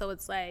down. So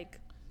it's like.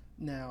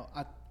 Now,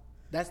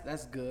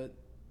 that's good.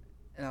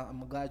 And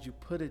I'm glad you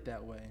put it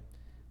that way.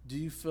 Do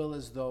you feel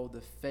as though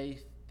the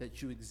faith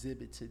that you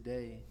exhibit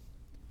today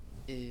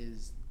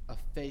is a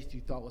faith you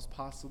thought was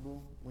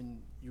possible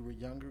when you were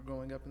younger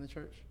growing up in the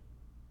church?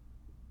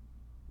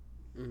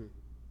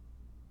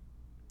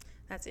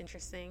 That's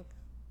interesting.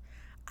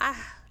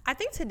 I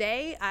think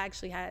today I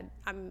actually had,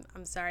 I'm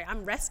sorry,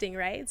 I'm resting,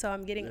 right? So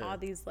I'm getting all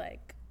these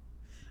like.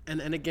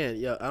 And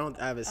again, I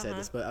haven't said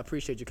this, but I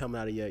appreciate you coming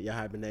out of your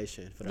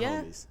hibernation for the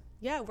homies.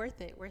 Yeah, worth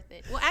it.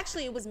 Well,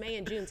 actually, it was May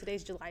and June.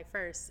 Today's July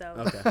 1st, so.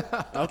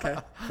 Okay.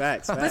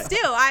 Facts. But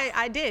still,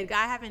 I did.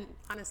 I haven't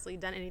honestly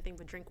done anything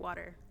but drink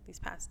water these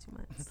past 2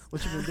 months.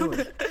 What you been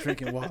doing?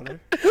 Drinking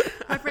water.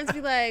 My friends be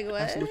like, "What?"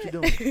 That's what you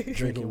doing?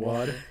 Drinking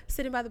water.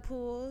 Sitting by the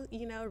pool,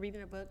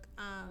 reading a book.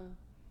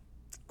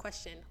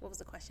 Question. What was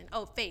the question?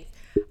 Oh, faith.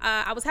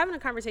 I was having a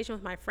conversation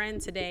with my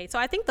friend today. So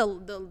I think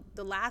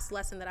the last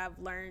lesson that I've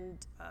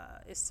learned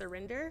is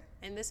surrender,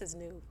 and this is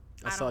new.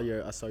 I saw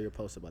your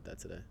post about that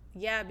today.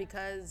 Yeah,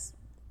 because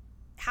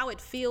how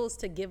it feels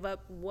to give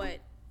up what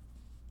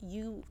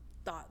you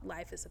thought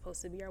life is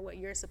supposed to be, or what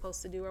you're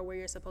supposed to do, or where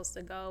you're supposed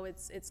to go.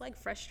 It's like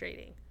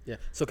frustrating. Yeah.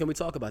 So can we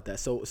talk about that?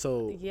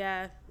 So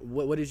yeah.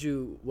 What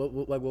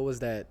was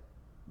that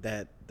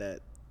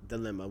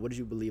dilemma? What did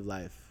you believe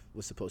life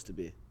was supposed to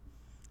be?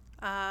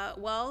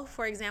 Well,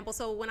 for example,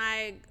 so when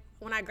I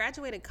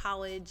graduated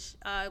college,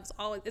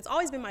 it's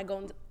always been my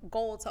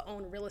goal to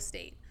own real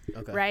estate.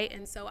 Okay. Right.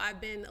 And so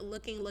I've been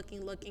looking.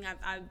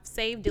 I've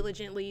saved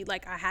diligently.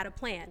 Like I had a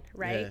plan,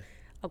 right? Yeah.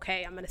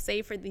 Okay, I'm going to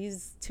save for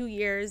these 2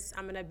 years.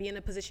 I'm going to be in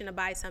a position to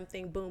buy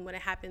something. Boom. When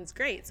it happens,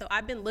 great. So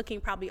I've been looking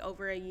probably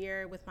over a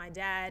year with my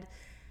dad,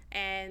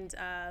 and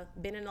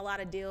been in a lot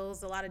of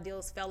deals. A lot of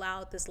deals fell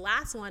out. This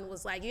last one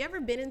was like, you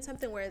ever been in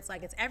something where it's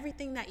like, it's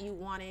everything that you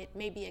wanted,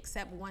 maybe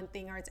except one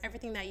thing, or it's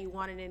everything that you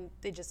wanted and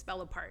they just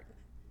fell apart?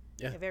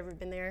 Yeah. Have you ever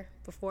been there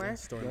before? Yeah,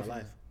 story of my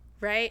life.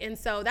 Right. And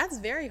so that's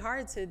very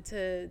hard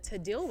to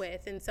deal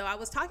with. And so I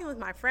was talking with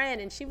my friend,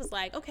 and she was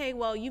like, okay,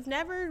 well, you've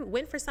never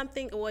went for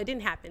something. Well, it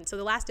didn't happen. So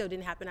the last deal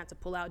didn't happen. I had to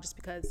pull out just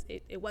because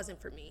it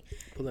wasn't for me.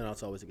 Pulling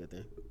out's always a good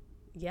thing.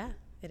 Yeah,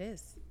 it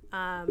is.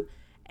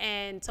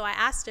 And so I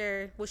asked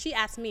her, well, she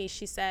asked me,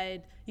 she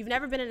said, you've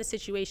never been in a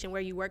situation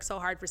where you worked so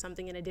hard for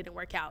something and it didn't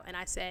work out. And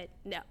I said,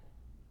 no.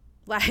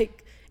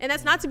 Like, and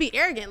that's not to be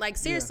arrogant. Like,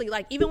 seriously,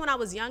 like, even when I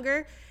was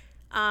younger,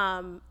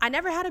 I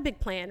never had a big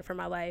plan for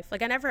my life.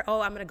 Like, I never,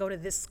 I'm going to go to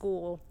this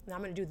school and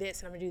I'm going to do this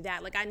and I'm going to do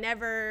that. Like,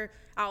 I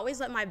always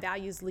let my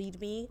values lead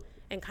me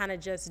and kind of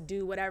just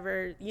do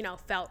whatever,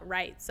 felt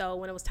right. So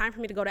when it was time for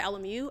me to go to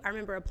LMU, I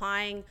remember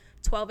applying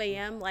 12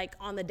 a.m. like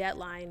on the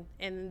deadline,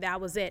 and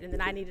that was it. And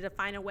then I needed to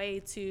find a way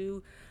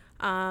to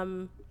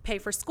pay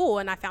for school,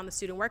 and I found the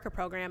student worker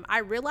program. I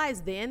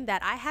realized then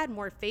that I had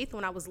more faith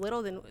when I was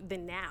little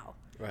than now.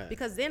 Right.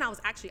 Because then I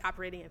was actually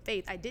operating in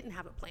faith. I didn't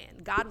have a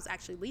plan. God was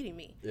actually leading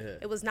me. Yeah.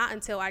 It was not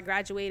until I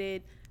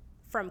graduated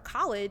from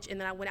college and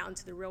then I went out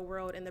into the real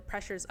world and the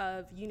pressures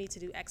of you need to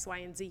do X, Y,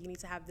 and Z. You need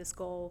to have this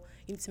goal.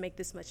 You need to make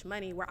this much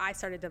money, where I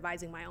started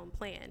devising my own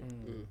plan.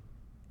 Mm-hmm.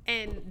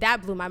 And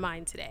that blew my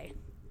mind today.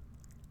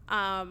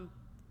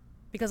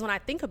 Because when I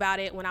think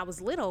about it, when I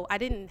was little, I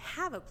didn't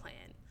have a plan.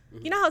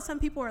 Mm-hmm. You know how some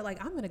people are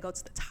like, I'm going to go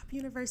to the top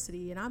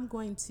university and I'm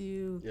going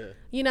to,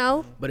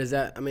 But is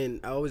that,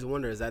 I always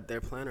wonder, is that their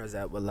plan, or is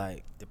that what,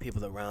 like, the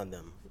people around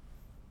them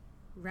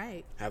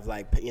right have,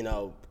 like,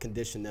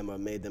 conditioned them or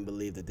made them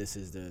believe that this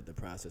is the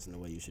process and the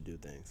way you should do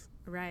things?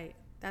 Right.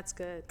 That's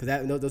good.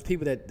 Because those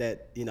people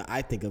that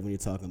I think of when you're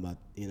talking about,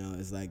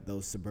 is like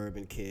those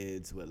suburban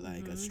kids with,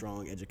 like, a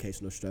strong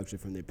educational structure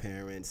from their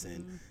parents,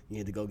 and you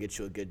need to go get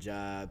you a good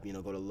job,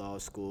 go to law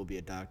school, be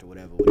a doctor,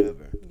 whatever.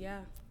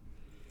 Yeah.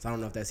 So I don't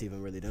know if that's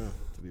even really done,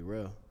 to be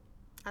real.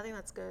 I think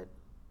that's good.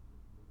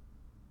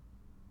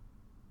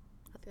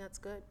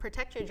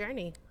 Protect your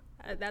journey.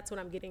 That's what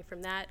I'm getting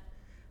from that.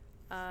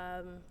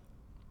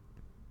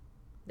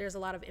 There's a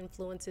lot of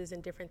influences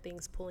and different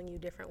things pulling you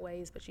different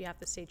ways, but you have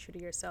to stay true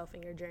to yourself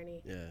and your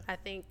journey. Yeah. I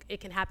think it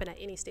can happen at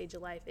any stage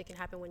of life. It can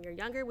happen when you're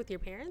younger with your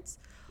parents,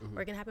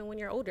 or it can happen when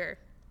you're older.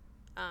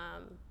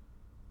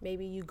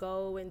 Maybe you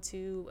go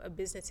into a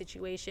business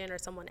situation or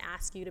someone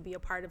asks you to be a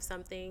part of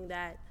something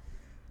that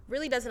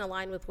really doesn't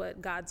align with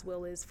what God's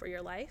will is for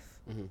your life,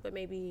 but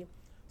maybe.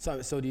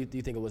 So do you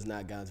think it was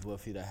not God's will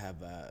for you to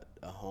have a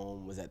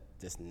home? Was that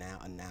just a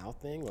now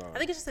thing, or? I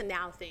think it's just a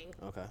now thing.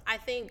 Okay. I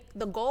think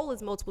the goal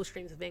is multiple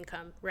streams of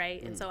income,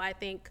 right? And so I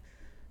think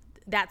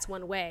that's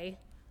one way.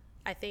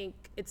 I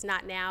think it's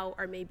not now,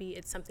 or maybe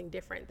it's something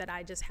different that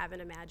I just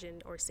haven't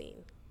imagined or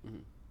seen.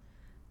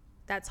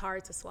 That's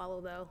hard to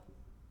swallow, though,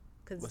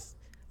 because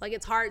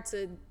it's hard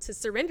to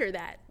surrender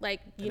that,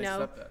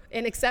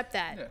 and accept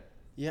that.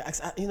 Yeah,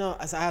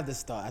 I have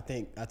this thought. I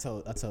think I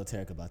told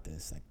Tarek about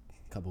this like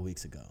a couple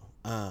weeks ago.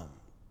 So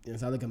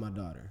I look at my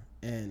daughter,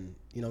 and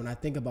when I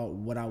think about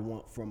what I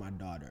want for my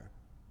daughter,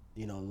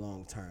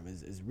 long term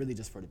is really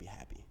just for her to be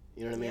happy.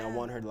 You know what I mean? I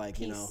want her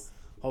to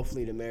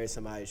hopefully to marry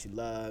somebody she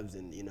loves,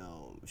 and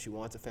if she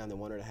wants a family, I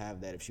want her to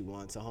have that. If she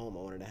wants a home, I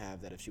want her to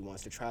have that. If she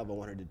wants to travel, I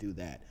want her to do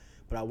that.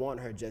 But I want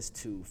her just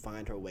to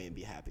find her way and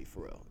be happy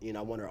for real.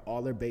 I want her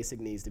all her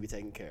basic needs to be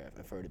taken care of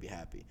and for her to be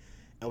happy.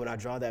 And when I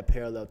draw that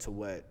parallel to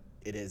what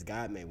it is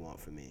God may want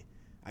for me,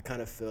 I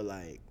kind of feel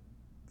like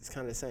it's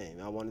kind of the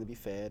same. I want him to be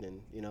fed and,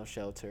 you know,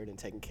 sheltered and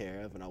taken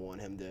care of, and I want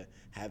him to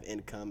have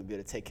income and be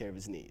able to take care of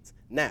his needs.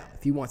 Now,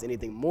 if he wants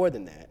anything more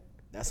than that,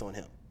 that's on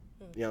him.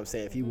 You know what I'm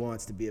saying? If he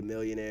wants to be a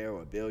millionaire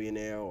or a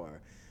billionaire, or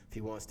if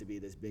he wants to be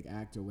this big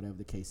actor, whatever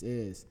the case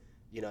is,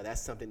 you know,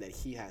 that's something that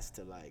he has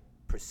to, like,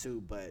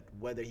 pursue. But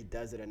whether he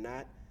does it or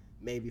not,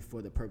 maybe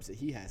for the purpose that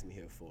he has me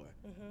here for,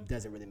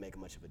 doesn't really make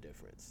much of a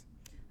difference.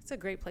 It's a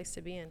great place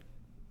to be in.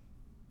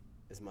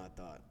 Is my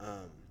thought.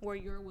 Where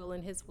your will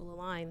and his will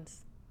aligns.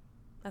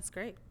 That's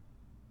great.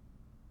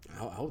 I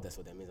hope that's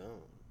what that means. I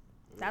don't.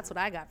 That's what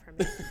I got from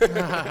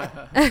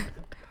it.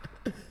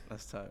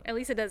 That's tight. At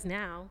least it does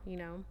now, you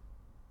know.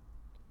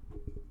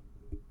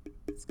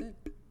 It's good.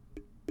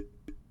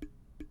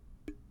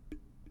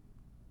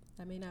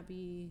 That may not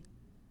be.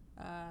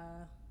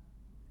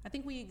 I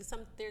think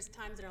there's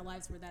times in our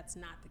lives where that's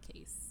not the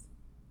case,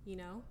 you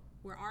know,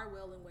 where our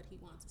will and what he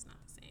wants is not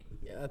the same.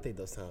 Yeah, I think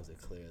those times are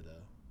clear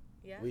though.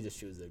 Yeah. We just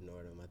choose to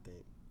ignore them. I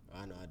think.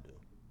 I know I do.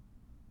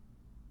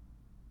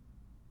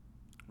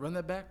 Run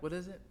that back. What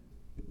is it?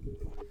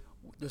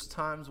 There's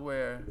times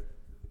where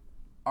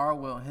our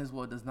will and his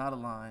will does not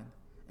align,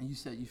 and you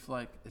said you feel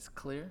like it's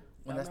clear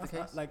when that's the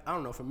case. Like, I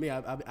don't know. For me,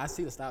 I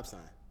see the stop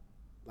sign.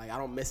 Like, I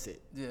don't miss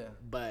it. Yeah.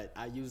 But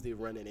I usually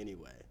run it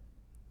anyway.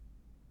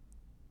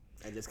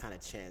 And just kind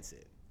of chance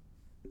it.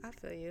 I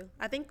feel you.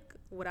 I think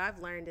what I've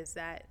learned is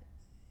that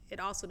it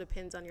also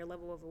depends on your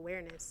level of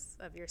awareness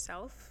of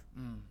yourself.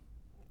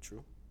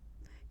 True.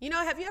 You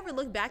know, have you ever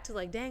looked back to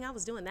like, dang, I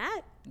was doing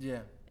that? Yeah.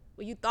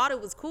 Well, you thought it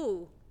was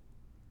cool.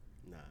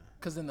 Nah.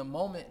 Because in the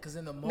moment.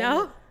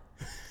 No?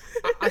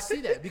 I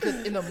see that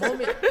because in the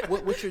moment,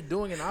 what you're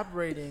doing and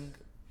operating,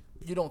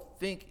 you don't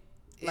think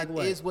Like it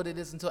what? is what it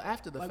is until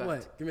after the Like fact.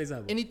 what? Give me an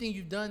example. Anything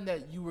you've done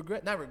that you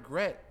not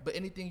regret, but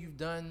anything you've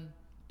done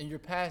in your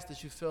past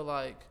that you feel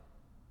like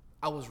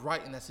I was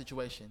right in that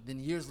situation. Then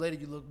years later,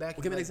 you look back.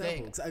 Well, give me an like,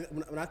 example.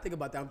 'Cause when I think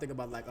about that, I'm thinking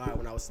about like, all right,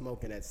 when I was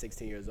smoking at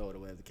 16 years old or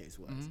whatever the case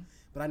was.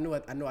 But I knew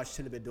I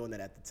shouldn't have been doing that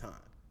at the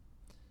time.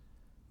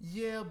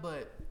 Yeah,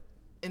 but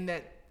in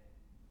that.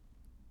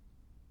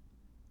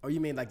 Or you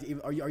mean like,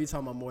 are you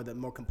talking about the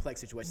more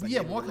complex situations? Like Yeah,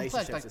 maybe more complex.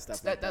 relationships Like, and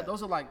stuff like that.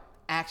 those are like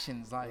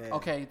actions. Like, Yeah.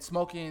 okay,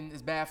 smoking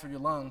is bad for your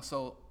lungs,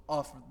 so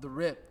off the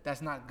rip,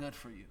 that's not good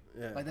for you.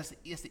 Yeah. Like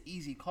it's the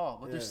easy call.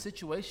 But there's Yeah.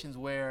 situations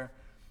where,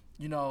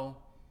 you know,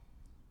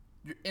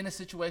 you're in a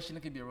situation.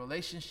 It could be a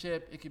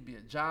relationship, it could be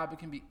a job, it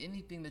can be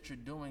anything that you're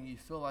doing. You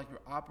feel like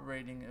you're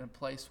operating in a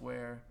place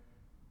where,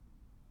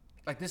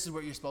 like, this is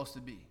where you're supposed to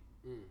be.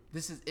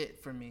 This is it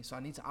for me. So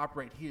I need to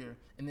operate here.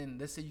 And then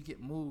let's say you get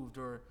moved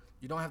or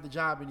you don't have the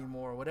job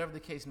anymore or whatever the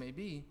case may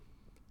be.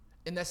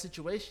 In that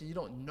situation, you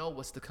don't know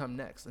what's to come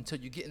next until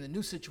you get in the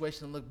new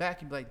situation and look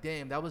back and be like,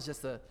 damn, that was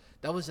just a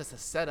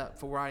setup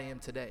for where I am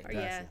today. Or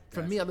yeah.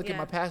 For me, I look Yeah. at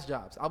my past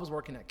jobs. I was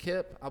working at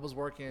KIP. I was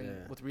working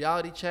Yeah. with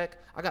Reality Check.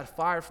 I got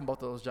fired from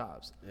both of those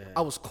jobs. Yeah.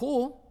 I was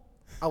cool.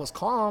 I was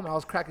calm. I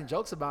was cracking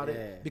jokes about Yeah.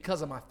 it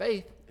because of my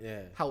faith.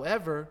 Yeah.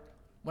 However,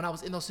 when I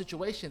was in those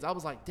situations, I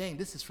was like, dang,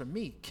 this is for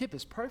me. KIP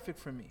is perfect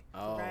for me.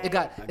 Oh, Right.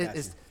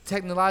 It's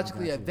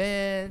technologically I got you.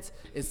 advanced.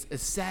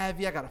 It's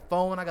savvy. I got a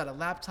phone. I got a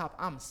laptop.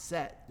 I'm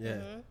set.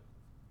 Yeah.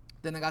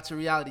 Then I got to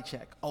Reality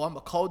Check. Oh, I'm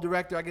a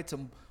co-director. I get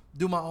to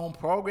do my own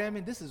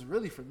programming. This is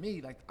really for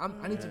me. Like,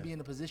 I need to be in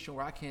a position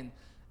where I can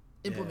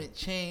implement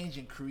change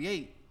and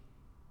create.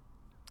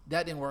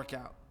 That didn't work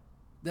out.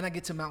 Then I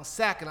get to Mount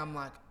Sac, and I'm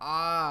like,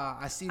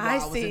 I see why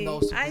I was in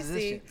those two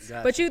positions.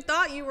 Gotcha. But you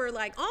thought you were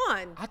like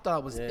on. I thought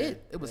it was Yeah,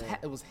 it. It was yeah.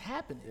 it was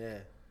happening. Yeah.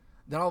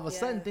 Then all of a Yeah.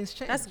 sudden, things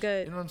changed. That's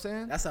good. You know what I'm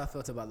saying? That's how I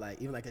felt about like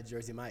even like at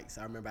Jersey Mike's.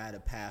 I remember I had a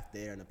path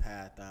there and a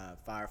path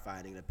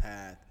firefighting, a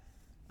path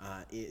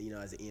as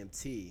an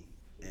EMT,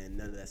 and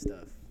none of that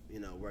stuff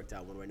worked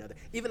out one way or another.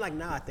 Even like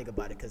now I think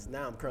about it because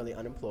now I'm currently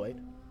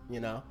unemployed,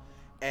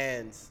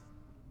 and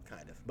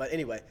kind of. But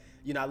anyway,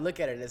 I look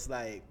at it and it's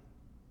like,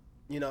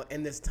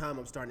 in this time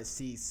I'm starting to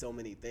see so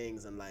many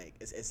things and like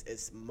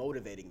it's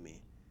motivating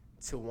me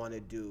to want to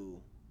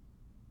do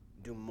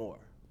more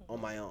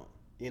on my own.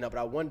 But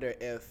I wonder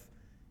if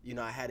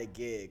I had a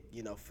gig,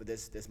 for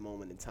this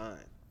moment in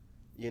time,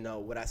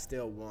 would I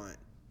still want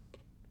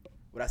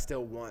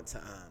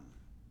to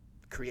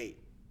create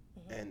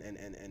and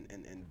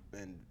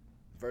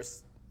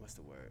what's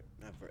the word?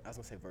 I was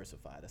gonna say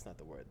versify. That's not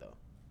the word though.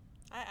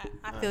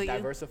 I feel you.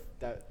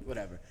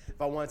 Whatever.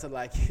 If I wanted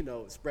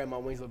to spread my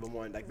wings a little bit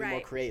more and be more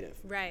Right. creative.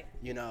 Right.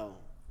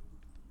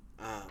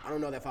 I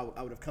don't know if I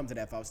would have come to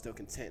that if I was still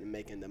content in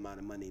making the amount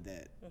of money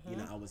that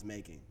I was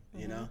making.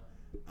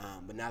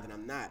 But now that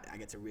I'm not, I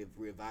get to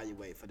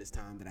reevaluate for this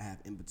time that I have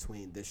in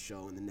between this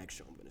show and the next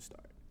show I'm going to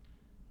start.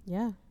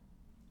 Yeah.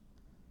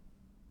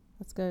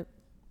 That's good.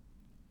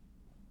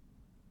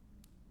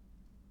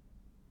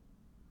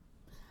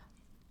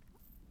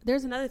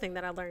 There's another thing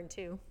that I learned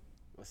too.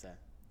 What's that?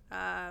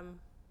 I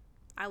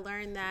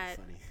learned that.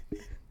 Funny.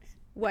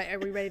 What? Are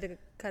we ready to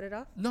cut it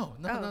off? No,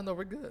 Oh.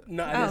 we're good.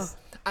 No, Oh. You So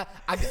have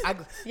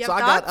I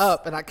got thoughts?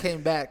 up and I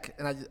came back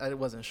and I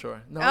wasn't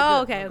sure. No, Oh,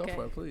 we're good. okay, No, okay. Go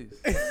for it,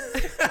 please.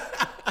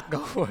 Go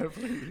for it,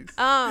 please.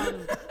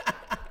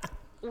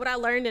 what I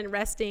learned in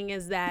resting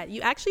is that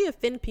you actually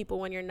offend people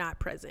when you're not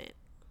present.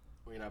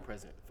 When you're not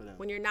present for them.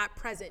 When you're not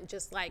present,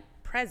 just like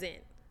present.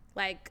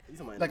 Like, You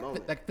talking about in the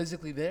moment. Like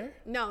physically there?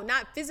 no,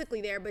 not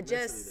physically there, but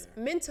just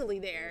mentally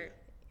there.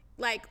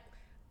 Like,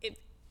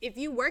 if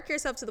you work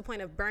yourself to the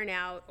point of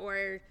burnout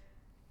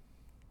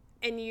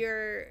and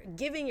you're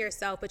giving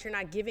yourself, but you're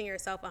not giving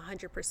yourself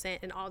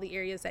 100% in all the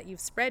areas that you've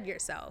spread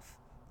yourself,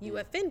 you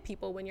offend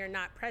people when you're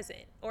not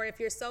present. Or if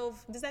you're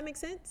does that make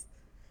sense?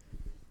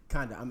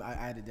 Kind of. I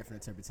had a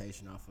different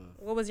interpretation off of.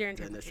 What was your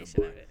the initial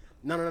interpretation of part. it?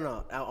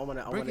 No. I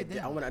want Break it to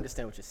down.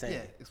 understand what you're saying.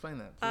 Yeah, explain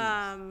that,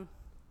 please.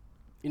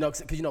 You know,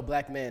 because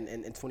black men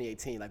in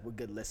 2018, like, we're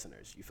good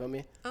listeners. You feel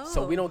me?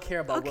 So Oh, we don't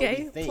care about what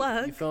okay, we think.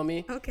 plug. You feel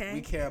me? Okay.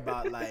 We care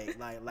about like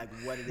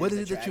what it is. What is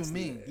it you're that you actually-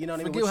 mean? You know what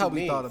I mean? Forget What how you we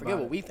mean. thought Forget about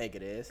what it. we think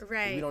it is.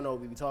 Right. We don't know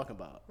what we be talking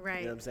about. Right.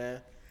 You know what I'm saying?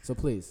 So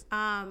please.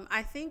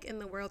 I think in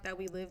the world that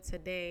we live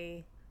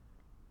today,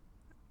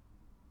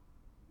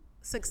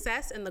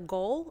 success and the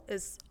goal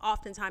is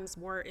oftentimes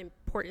more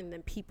important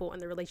than people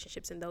and the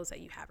relationships and those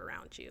that you have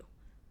around you.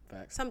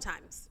 Facts.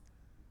 Sometimes.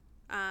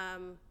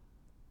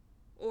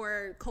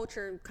 Or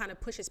culture kind of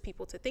pushes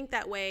people to think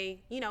that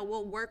way. You know,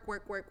 we'll work,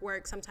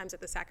 sometimes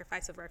at the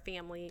sacrifice of our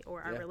family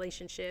or our Yeah.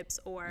 relationships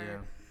or,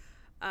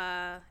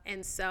 Yeah.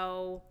 and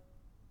so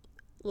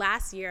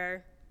last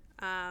year,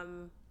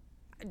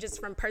 just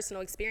from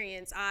personal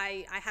experience,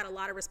 I had a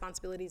lot of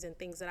responsibilities and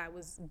things that I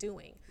was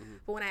doing.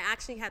 But when I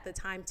actually had the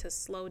time to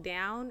slow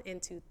down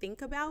and to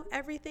think about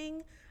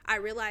everything, I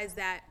realized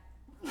that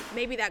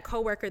maybe that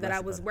coworker that I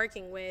was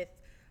working with,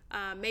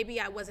 maybe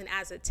I wasn't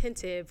as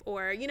attentive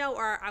or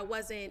I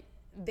wasn't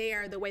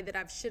there the way that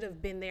I should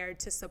have been there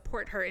to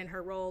support her in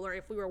her role, or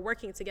if we were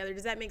working together.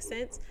 Does that make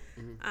sense?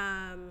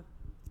 Are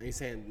you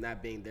saying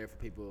not being there for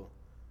people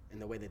in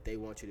the way that they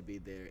want you to be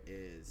there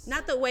is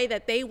Not the way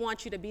that they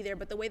want you to be there,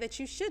 but the way that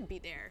you should be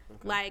there.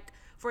 Okay. Like,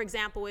 for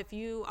example, if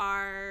you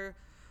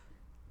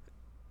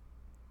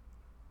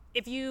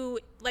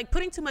like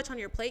putting too much on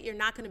your plate, you're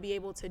not going to be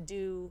able to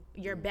do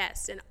your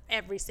best in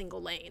every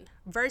single lane.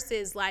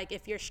 Versus like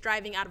if you're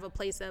striving out of a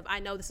place of, I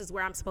know this is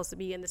where I'm supposed to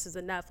be and this is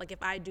enough. Like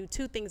if I do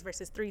 2 things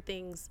versus 3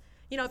 things,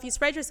 if you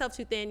spread yourself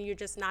too thin, you're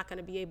just not going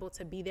to be able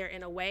to be there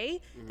in a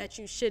way that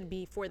you should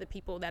be for the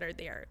people that are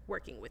there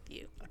working with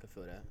you. I can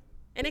feel that.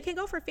 And it can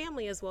go for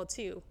family as well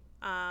too,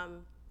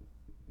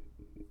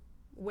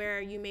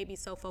 where you may be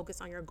so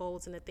focused on your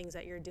goals and the things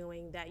that you're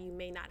doing that you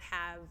may not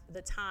have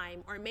the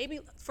time. Or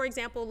maybe, for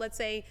example, let's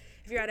say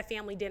if you're at a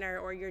family dinner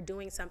or you're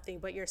doing something,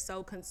 but you're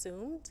so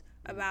consumed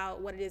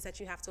about what it is that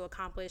you have to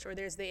accomplish, or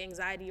there's the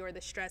anxiety or the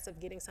stress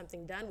of getting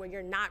something done where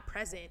you're not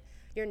present,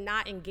 you're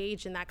not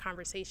engaged in that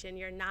conversation,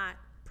 you're not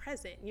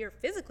present. You're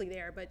physically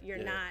there, but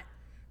you're not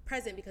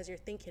present because you're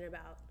thinking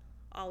about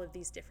all of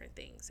these different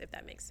things, if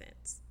that makes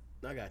sense.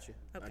 I got you.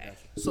 Okay. I got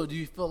you. So do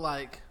you feel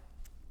like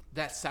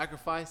that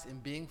sacrifice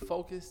and being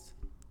focused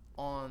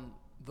on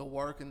the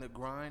work and the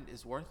grind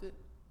is worth it?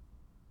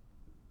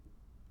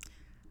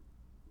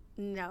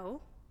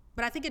 No,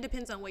 but I think it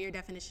depends on what your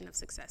definition of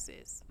success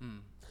is.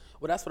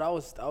 Well, that's what I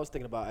was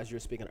thinking about as you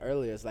were speaking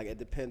earlier. It's like it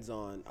depends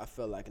on, I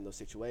feel like in those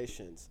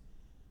situations,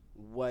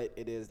 what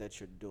it is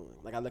that you're doing.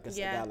 Like I look at a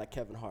guy like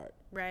Kevin Hart.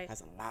 Right.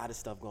 Has a lot of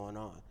stuff going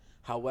on.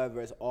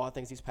 However, it's all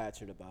things he's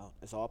passionate about.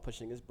 It's all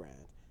pushing his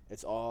brand.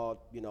 It's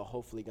all,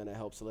 hopefully going to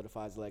help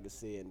solidify his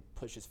legacy and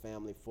push his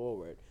family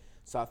forward.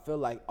 So I feel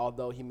like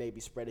although he may be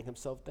spreading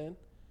himself thin,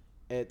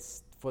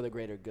 it's for the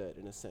greater good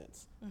in a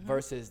sense.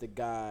 Versus the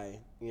guy,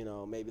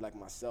 maybe like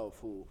myself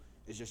who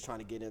is just trying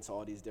to get into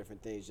all these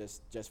different things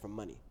just for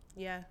money.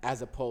 Yeah.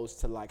 As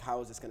opposed to like,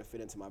 how is this going to fit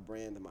into my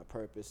brand and my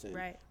purpose and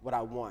what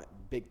I want,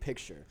 big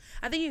picture.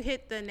 I think you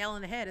hit the nail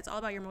on the head. It's all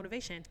about your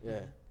motivation. Yeah.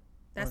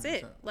 That's 100%.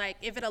 it. Like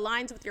if it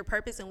aligns with your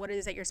purpose and what it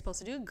is that you're supposed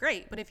to do,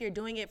 great. But if you're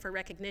doing it for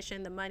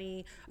recognition, the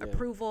money,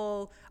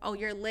 approval, oh,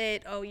 you're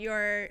lit, oh,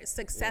 you're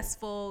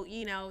successful,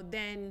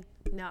 then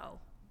no.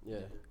 Yeah.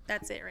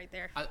 That's it right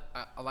there.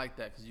 I like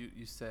that because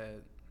you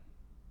said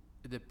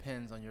it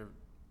depends on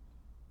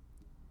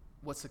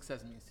what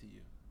success means to you,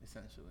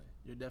 essentially.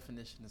 Your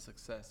definition of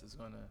success is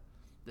going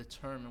to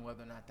determine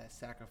whether or not that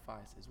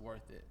sacrifice is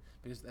worth it.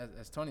 Because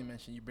as Tony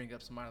mentioned, you bring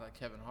up somebody like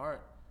Kevin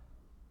Hart.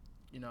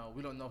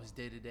 We don't know his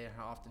day-to-day and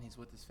how often he's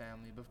with his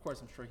family. But, of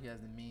course, I'm sure he has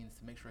the means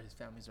to make sure his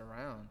family's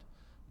around.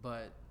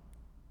 But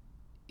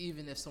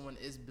even if someone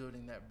is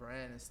building that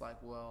brand, it's like,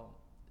 well,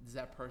 does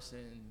that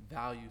person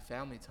value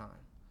family time?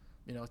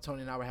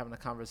 Tony and I were having a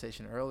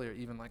conversation earlier,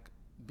 even like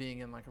being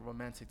in like a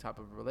romantic type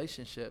of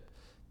relationship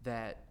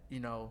that,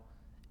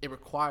 it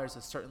requires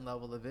a certain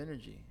level of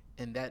energy.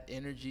 And that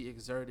energy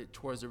exerted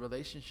towards the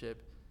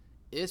relationship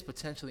is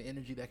potentially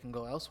energy that can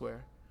go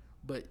elsewhere.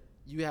 But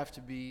you have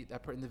to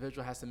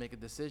individual has to make a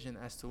decision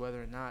as to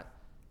whether or not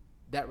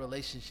that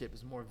relationship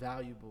is more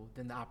valuable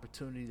than the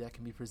opportunity that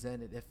can be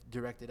presented if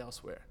directed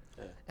elsewhere.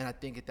 Yeah. And I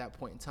think at that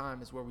point in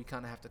time is where we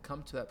kind of have to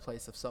come to that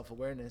place of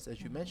self-awareness,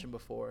 as you mentioned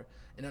before,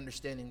 and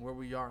understanding where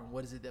we are and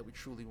what is it that we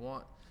truly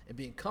want, and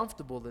being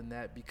comfortable in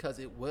that because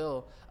it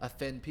will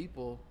offend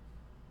people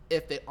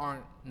if they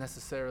aren't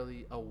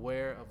necessarily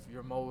aware of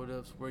your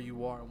motives, where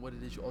you are, and what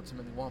it is you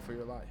ultimately want for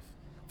your life,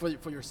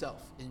 for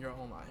yourself in your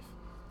own life.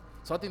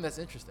 So I think that's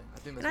interesting.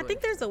 And I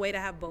think there's a way to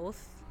have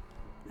both.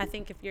 I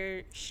think if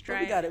you're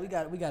We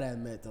gotta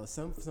admit though,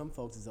 some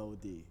folks is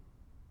OD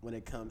when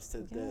it comes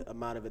to the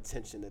amount of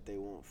attention that they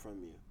want from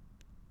you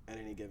at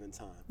any given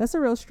time. That's a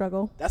real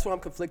struggle. That's what I'm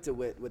conflicted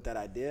with that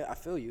idea. I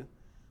feel you,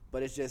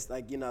 but it's just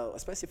like,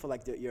 especially for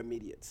like your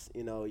immediates,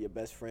 your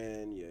best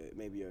friend,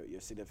 maybe your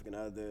significant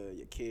other,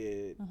 your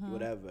kid,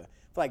 whatever. I feel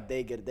like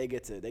they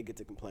get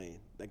to complain,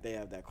 like they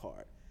have that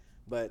card.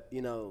 But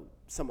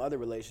some other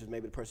relationships,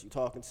 maybe the person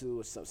you're talking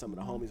to, or some of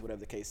the homies, whatever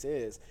the case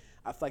is,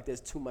 I feel like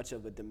there's too much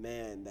of a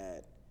demand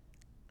that,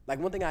 like,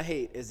 one thing I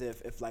hate is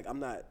if like I'm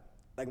not,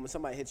 like when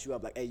somebody hits you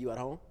up like, hey, you at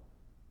home?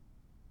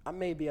 I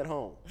may be at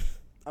home.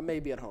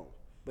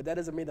 But that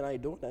doesn't mean that I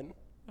ain't doing nothing.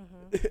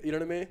 You know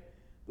what I mean?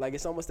 Like,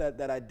 it's almost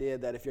that idea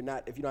that if you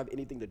don't have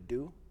anything to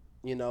do,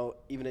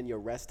 even in your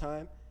rest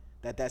time,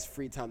 that's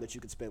free time that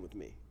you could spend with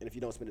me. And if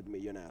you don't spend it with me,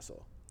 you're an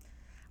asshole.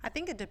 I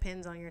think it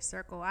depends on your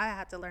circle. I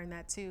had to learn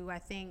that too. I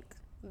think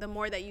the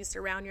more that you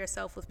surround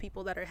yourself with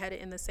people that are headed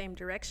in the same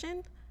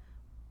direction,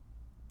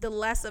 the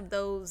less of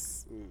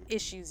those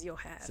issues you'll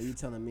have. So you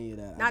telling me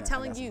that? Not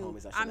telling you.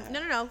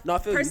 No. No, I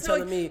feel you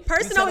telling me.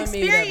 Personal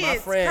experience. Me that my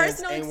friends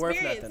personal ain't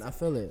experience. worth nothing. I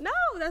feel it. No,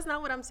 that's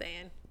not what I'm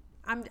saying.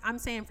 I'm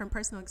saying from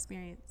personal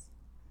experience.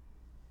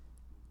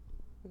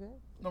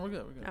 No, we're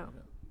good. We're good.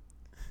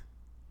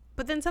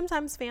 But then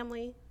sometimes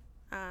family,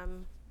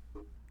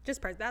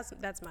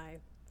 that's my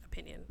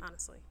opinion,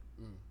 honestly.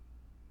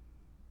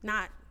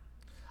 Not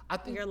I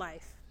think your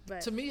life,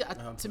 but to me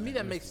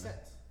that makes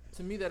sense.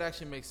 To me, that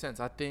actually makes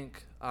sense. I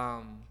think,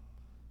 for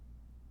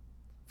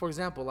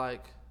example,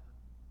 like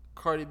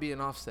Cardi B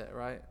and Offset,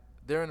 right?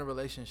 They're in a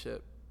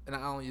relationship, and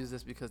I only use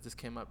this because this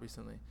came up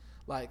recently.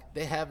 Like,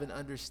 they have an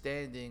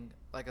understanding,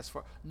 like,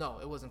 no,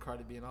 it wasn't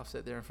Cardi B and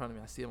Offset. They're in front of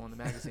me. I see them on the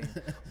magazine.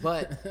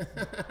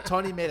 But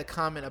Tony made a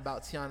comment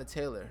about Tiana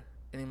Taylor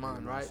and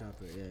Iman, right?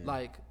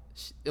 Like,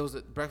 it was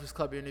a Breakfast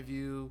Club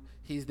interview.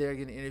 He's there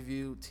getting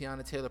interviewed.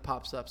 Tiana Taylor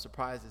pops up,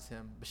 surprises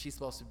him, but she's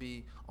supposed to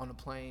be on a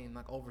plane,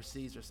 like,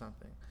 overseas or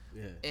something.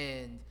 Yeah.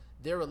 And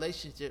their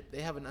relationship,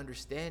 they have an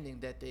understanding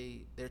that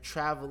they're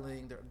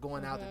traveling, they're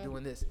going out, they're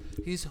doing this.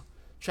 He's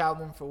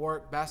traveling for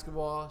work,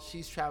 basketball.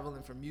 She's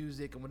traveling for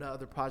music and what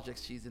other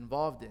projects she's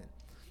involved in.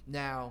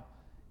 Now,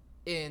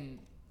 in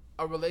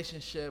a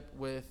relationship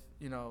with,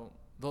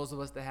 those of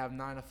us that have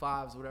 9 to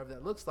 5s, whatever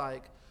that looks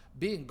like,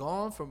 being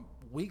gone from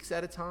weeks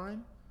at a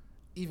time,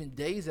 even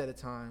days at a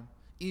time,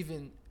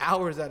 even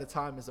hours at a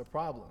time is a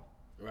problem.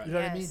 Right. You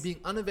know what I mean? Being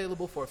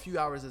unavailable for a few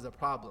hours is a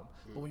problem.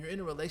 But when you're in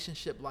a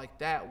relationship like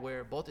that,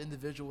 where both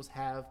individuals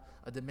have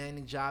a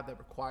demanding job that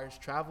requires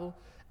travel,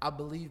 I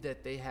believe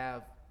that they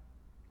have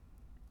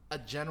a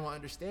general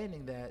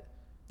understanding that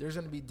there's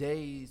going to be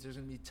days, there's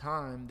going to be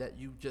time that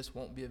you just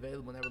won't be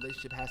available, and that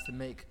relationship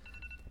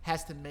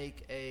has to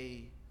make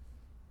a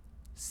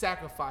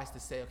sacrifice to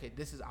say, okay,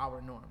 this is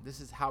our norm. This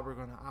is how we're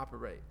going to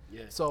operate.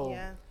 Yeah. So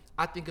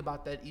I think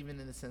about that even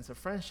in the sense of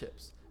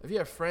friendships. If you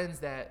have friends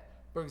that,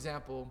 for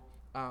example,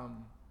 I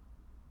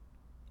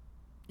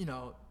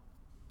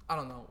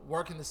don't know,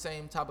 work in the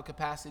same type of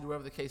capacity,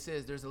 whatever the case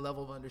is, there's a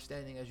level of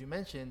understanding, as you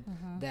mentioned,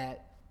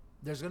 that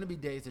there's going to be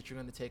days that you're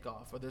going to take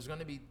off, or there's going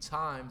to be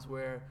times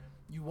where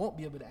you won't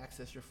be able to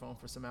access your phone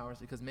for some hours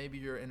because maybe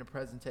you're in a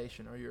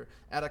presentation or you're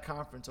at a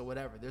conference or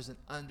whatever. There's an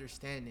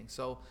understanding.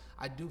 So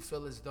I do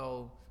feel as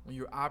though when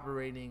you're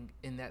operating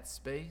in that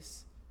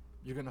space,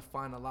 you're going to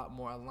find a lot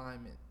more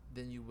alignment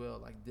than you will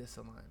like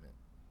disalignment.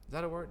 Is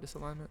that a word,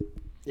 disalignment?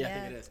 Yeah, I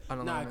think it is.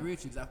 No, I agree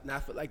with you. I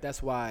feel like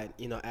that's why,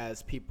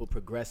 as people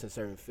progress in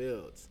certain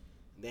fields,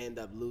 they end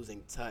up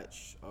losing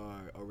touch,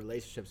 or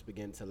relationships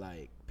begin to,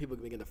 people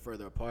begin to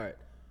further apart,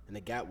 and the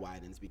gap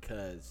widens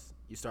because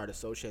you start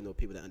associating with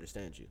people that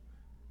understand you.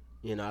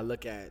 I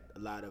look at a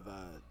lot of,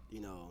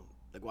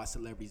 like why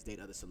celebrities date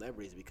other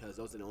celebrities, because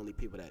those are the only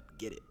people that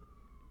get it.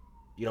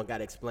 You don't got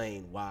to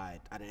explain why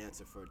I didn't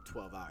answer for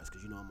 12 hours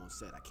because I'm on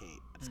set. I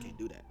just can't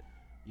do that.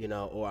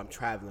 Or I'm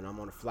traveling, I'm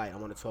on a flight,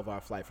 I'm on a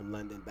 12-hour flight from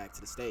London back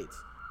to the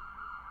States.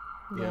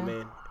 You know what I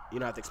mean? You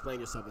don't have to explain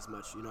yourself as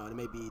much, and it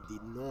may be the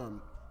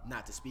norm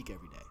not to speak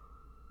every day,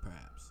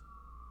 perhaps.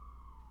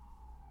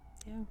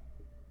 Yeah.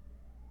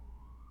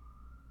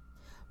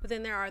 But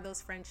then there are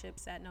those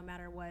friendships that no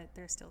matter what,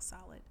 they're still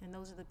solid. And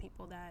those are the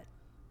people that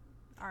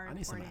are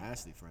important. I need some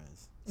Ashley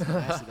friends.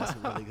 Ashley got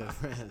some really good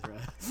friends,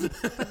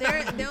 right? But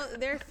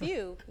they're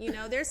few.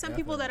 There's some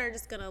people that are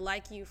just going to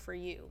like you for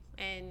you.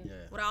 And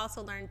what I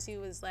also learned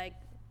too is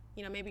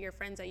maybe your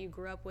friends that you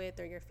grew up with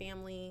or your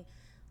family,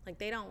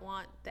 they don't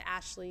want the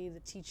Ashley, the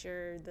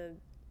teacher,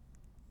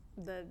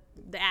 the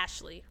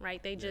Ashley,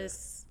 right? They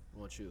just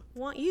want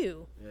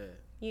you.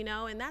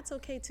 Yeah. And that's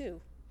okay too.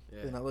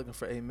 Yeah. They're not looking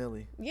for A.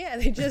 Millie. Yeah,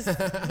 they just,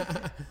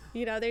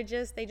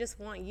 they just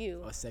want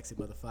you. Or sexy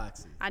mother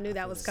Foxy. I knew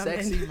that was coming.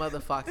 Sexy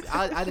mother Foxy.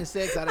 I didn't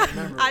say it because I didn't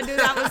remember. I knew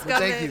that was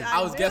coming. Thank you.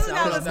 I was guessing.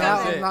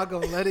 Now I'm not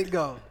going to let it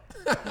go.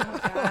 Oh,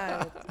 my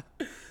God.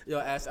 Yo,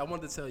 Ash, I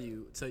wanted to tell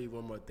you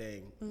one more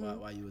thing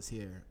while you was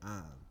here.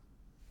 I'm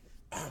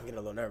getting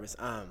a little nervous.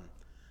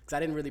 Cause I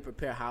didn't really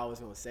prepare how I was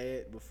gonna say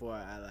it before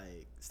I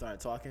like started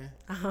talking.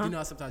 You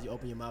know, sometimes you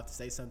open your mouth to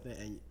say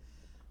something,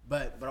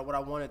 but what I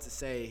wanted to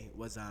say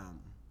was,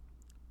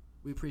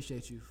 we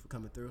appreciate you for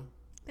coming through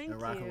Thank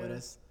and rocking you. with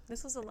us.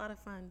 This was a lot of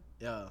fun.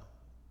 Yeah,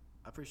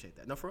 I appreciate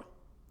that. No, for real.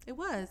 It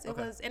was. It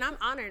Okay. was. And I'm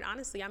honored,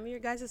 honestly. I'm your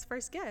guys'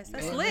 first guest.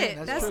 That's Amen.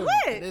 lit. That's true.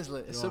 lit. It is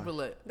lit. It's You super are.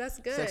 lit. That's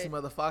good. Sexy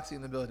mother Foxy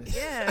in the building.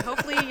 Yeah.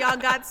 Hopefully y'all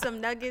got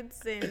some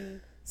nuggets and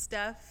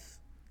stuff,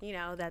 you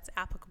know, that's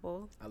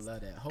applicable I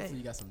love that. Hopefully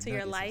you got some to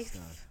your nuggets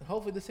and life. stuff.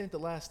 Hopefully this ain't the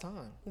last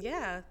time.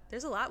 Yeah.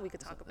 There's a lot we could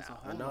talk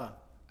about. I know.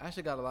 I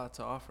actually got a lot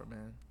to offer,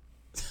 man.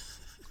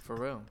 For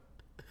real.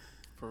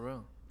 For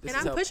real. This And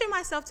is I'm how- pushing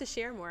myself to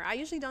share more. I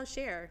usually don't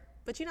share.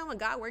 But you know, when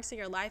God works in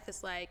your life,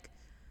 it's like,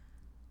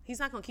 he's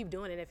not going to keep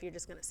doing it if you're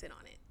just going to sit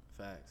on it.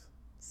 Facts.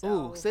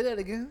 So Ooh, say that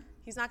again.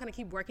 he's not going to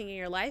keep working in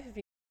your life if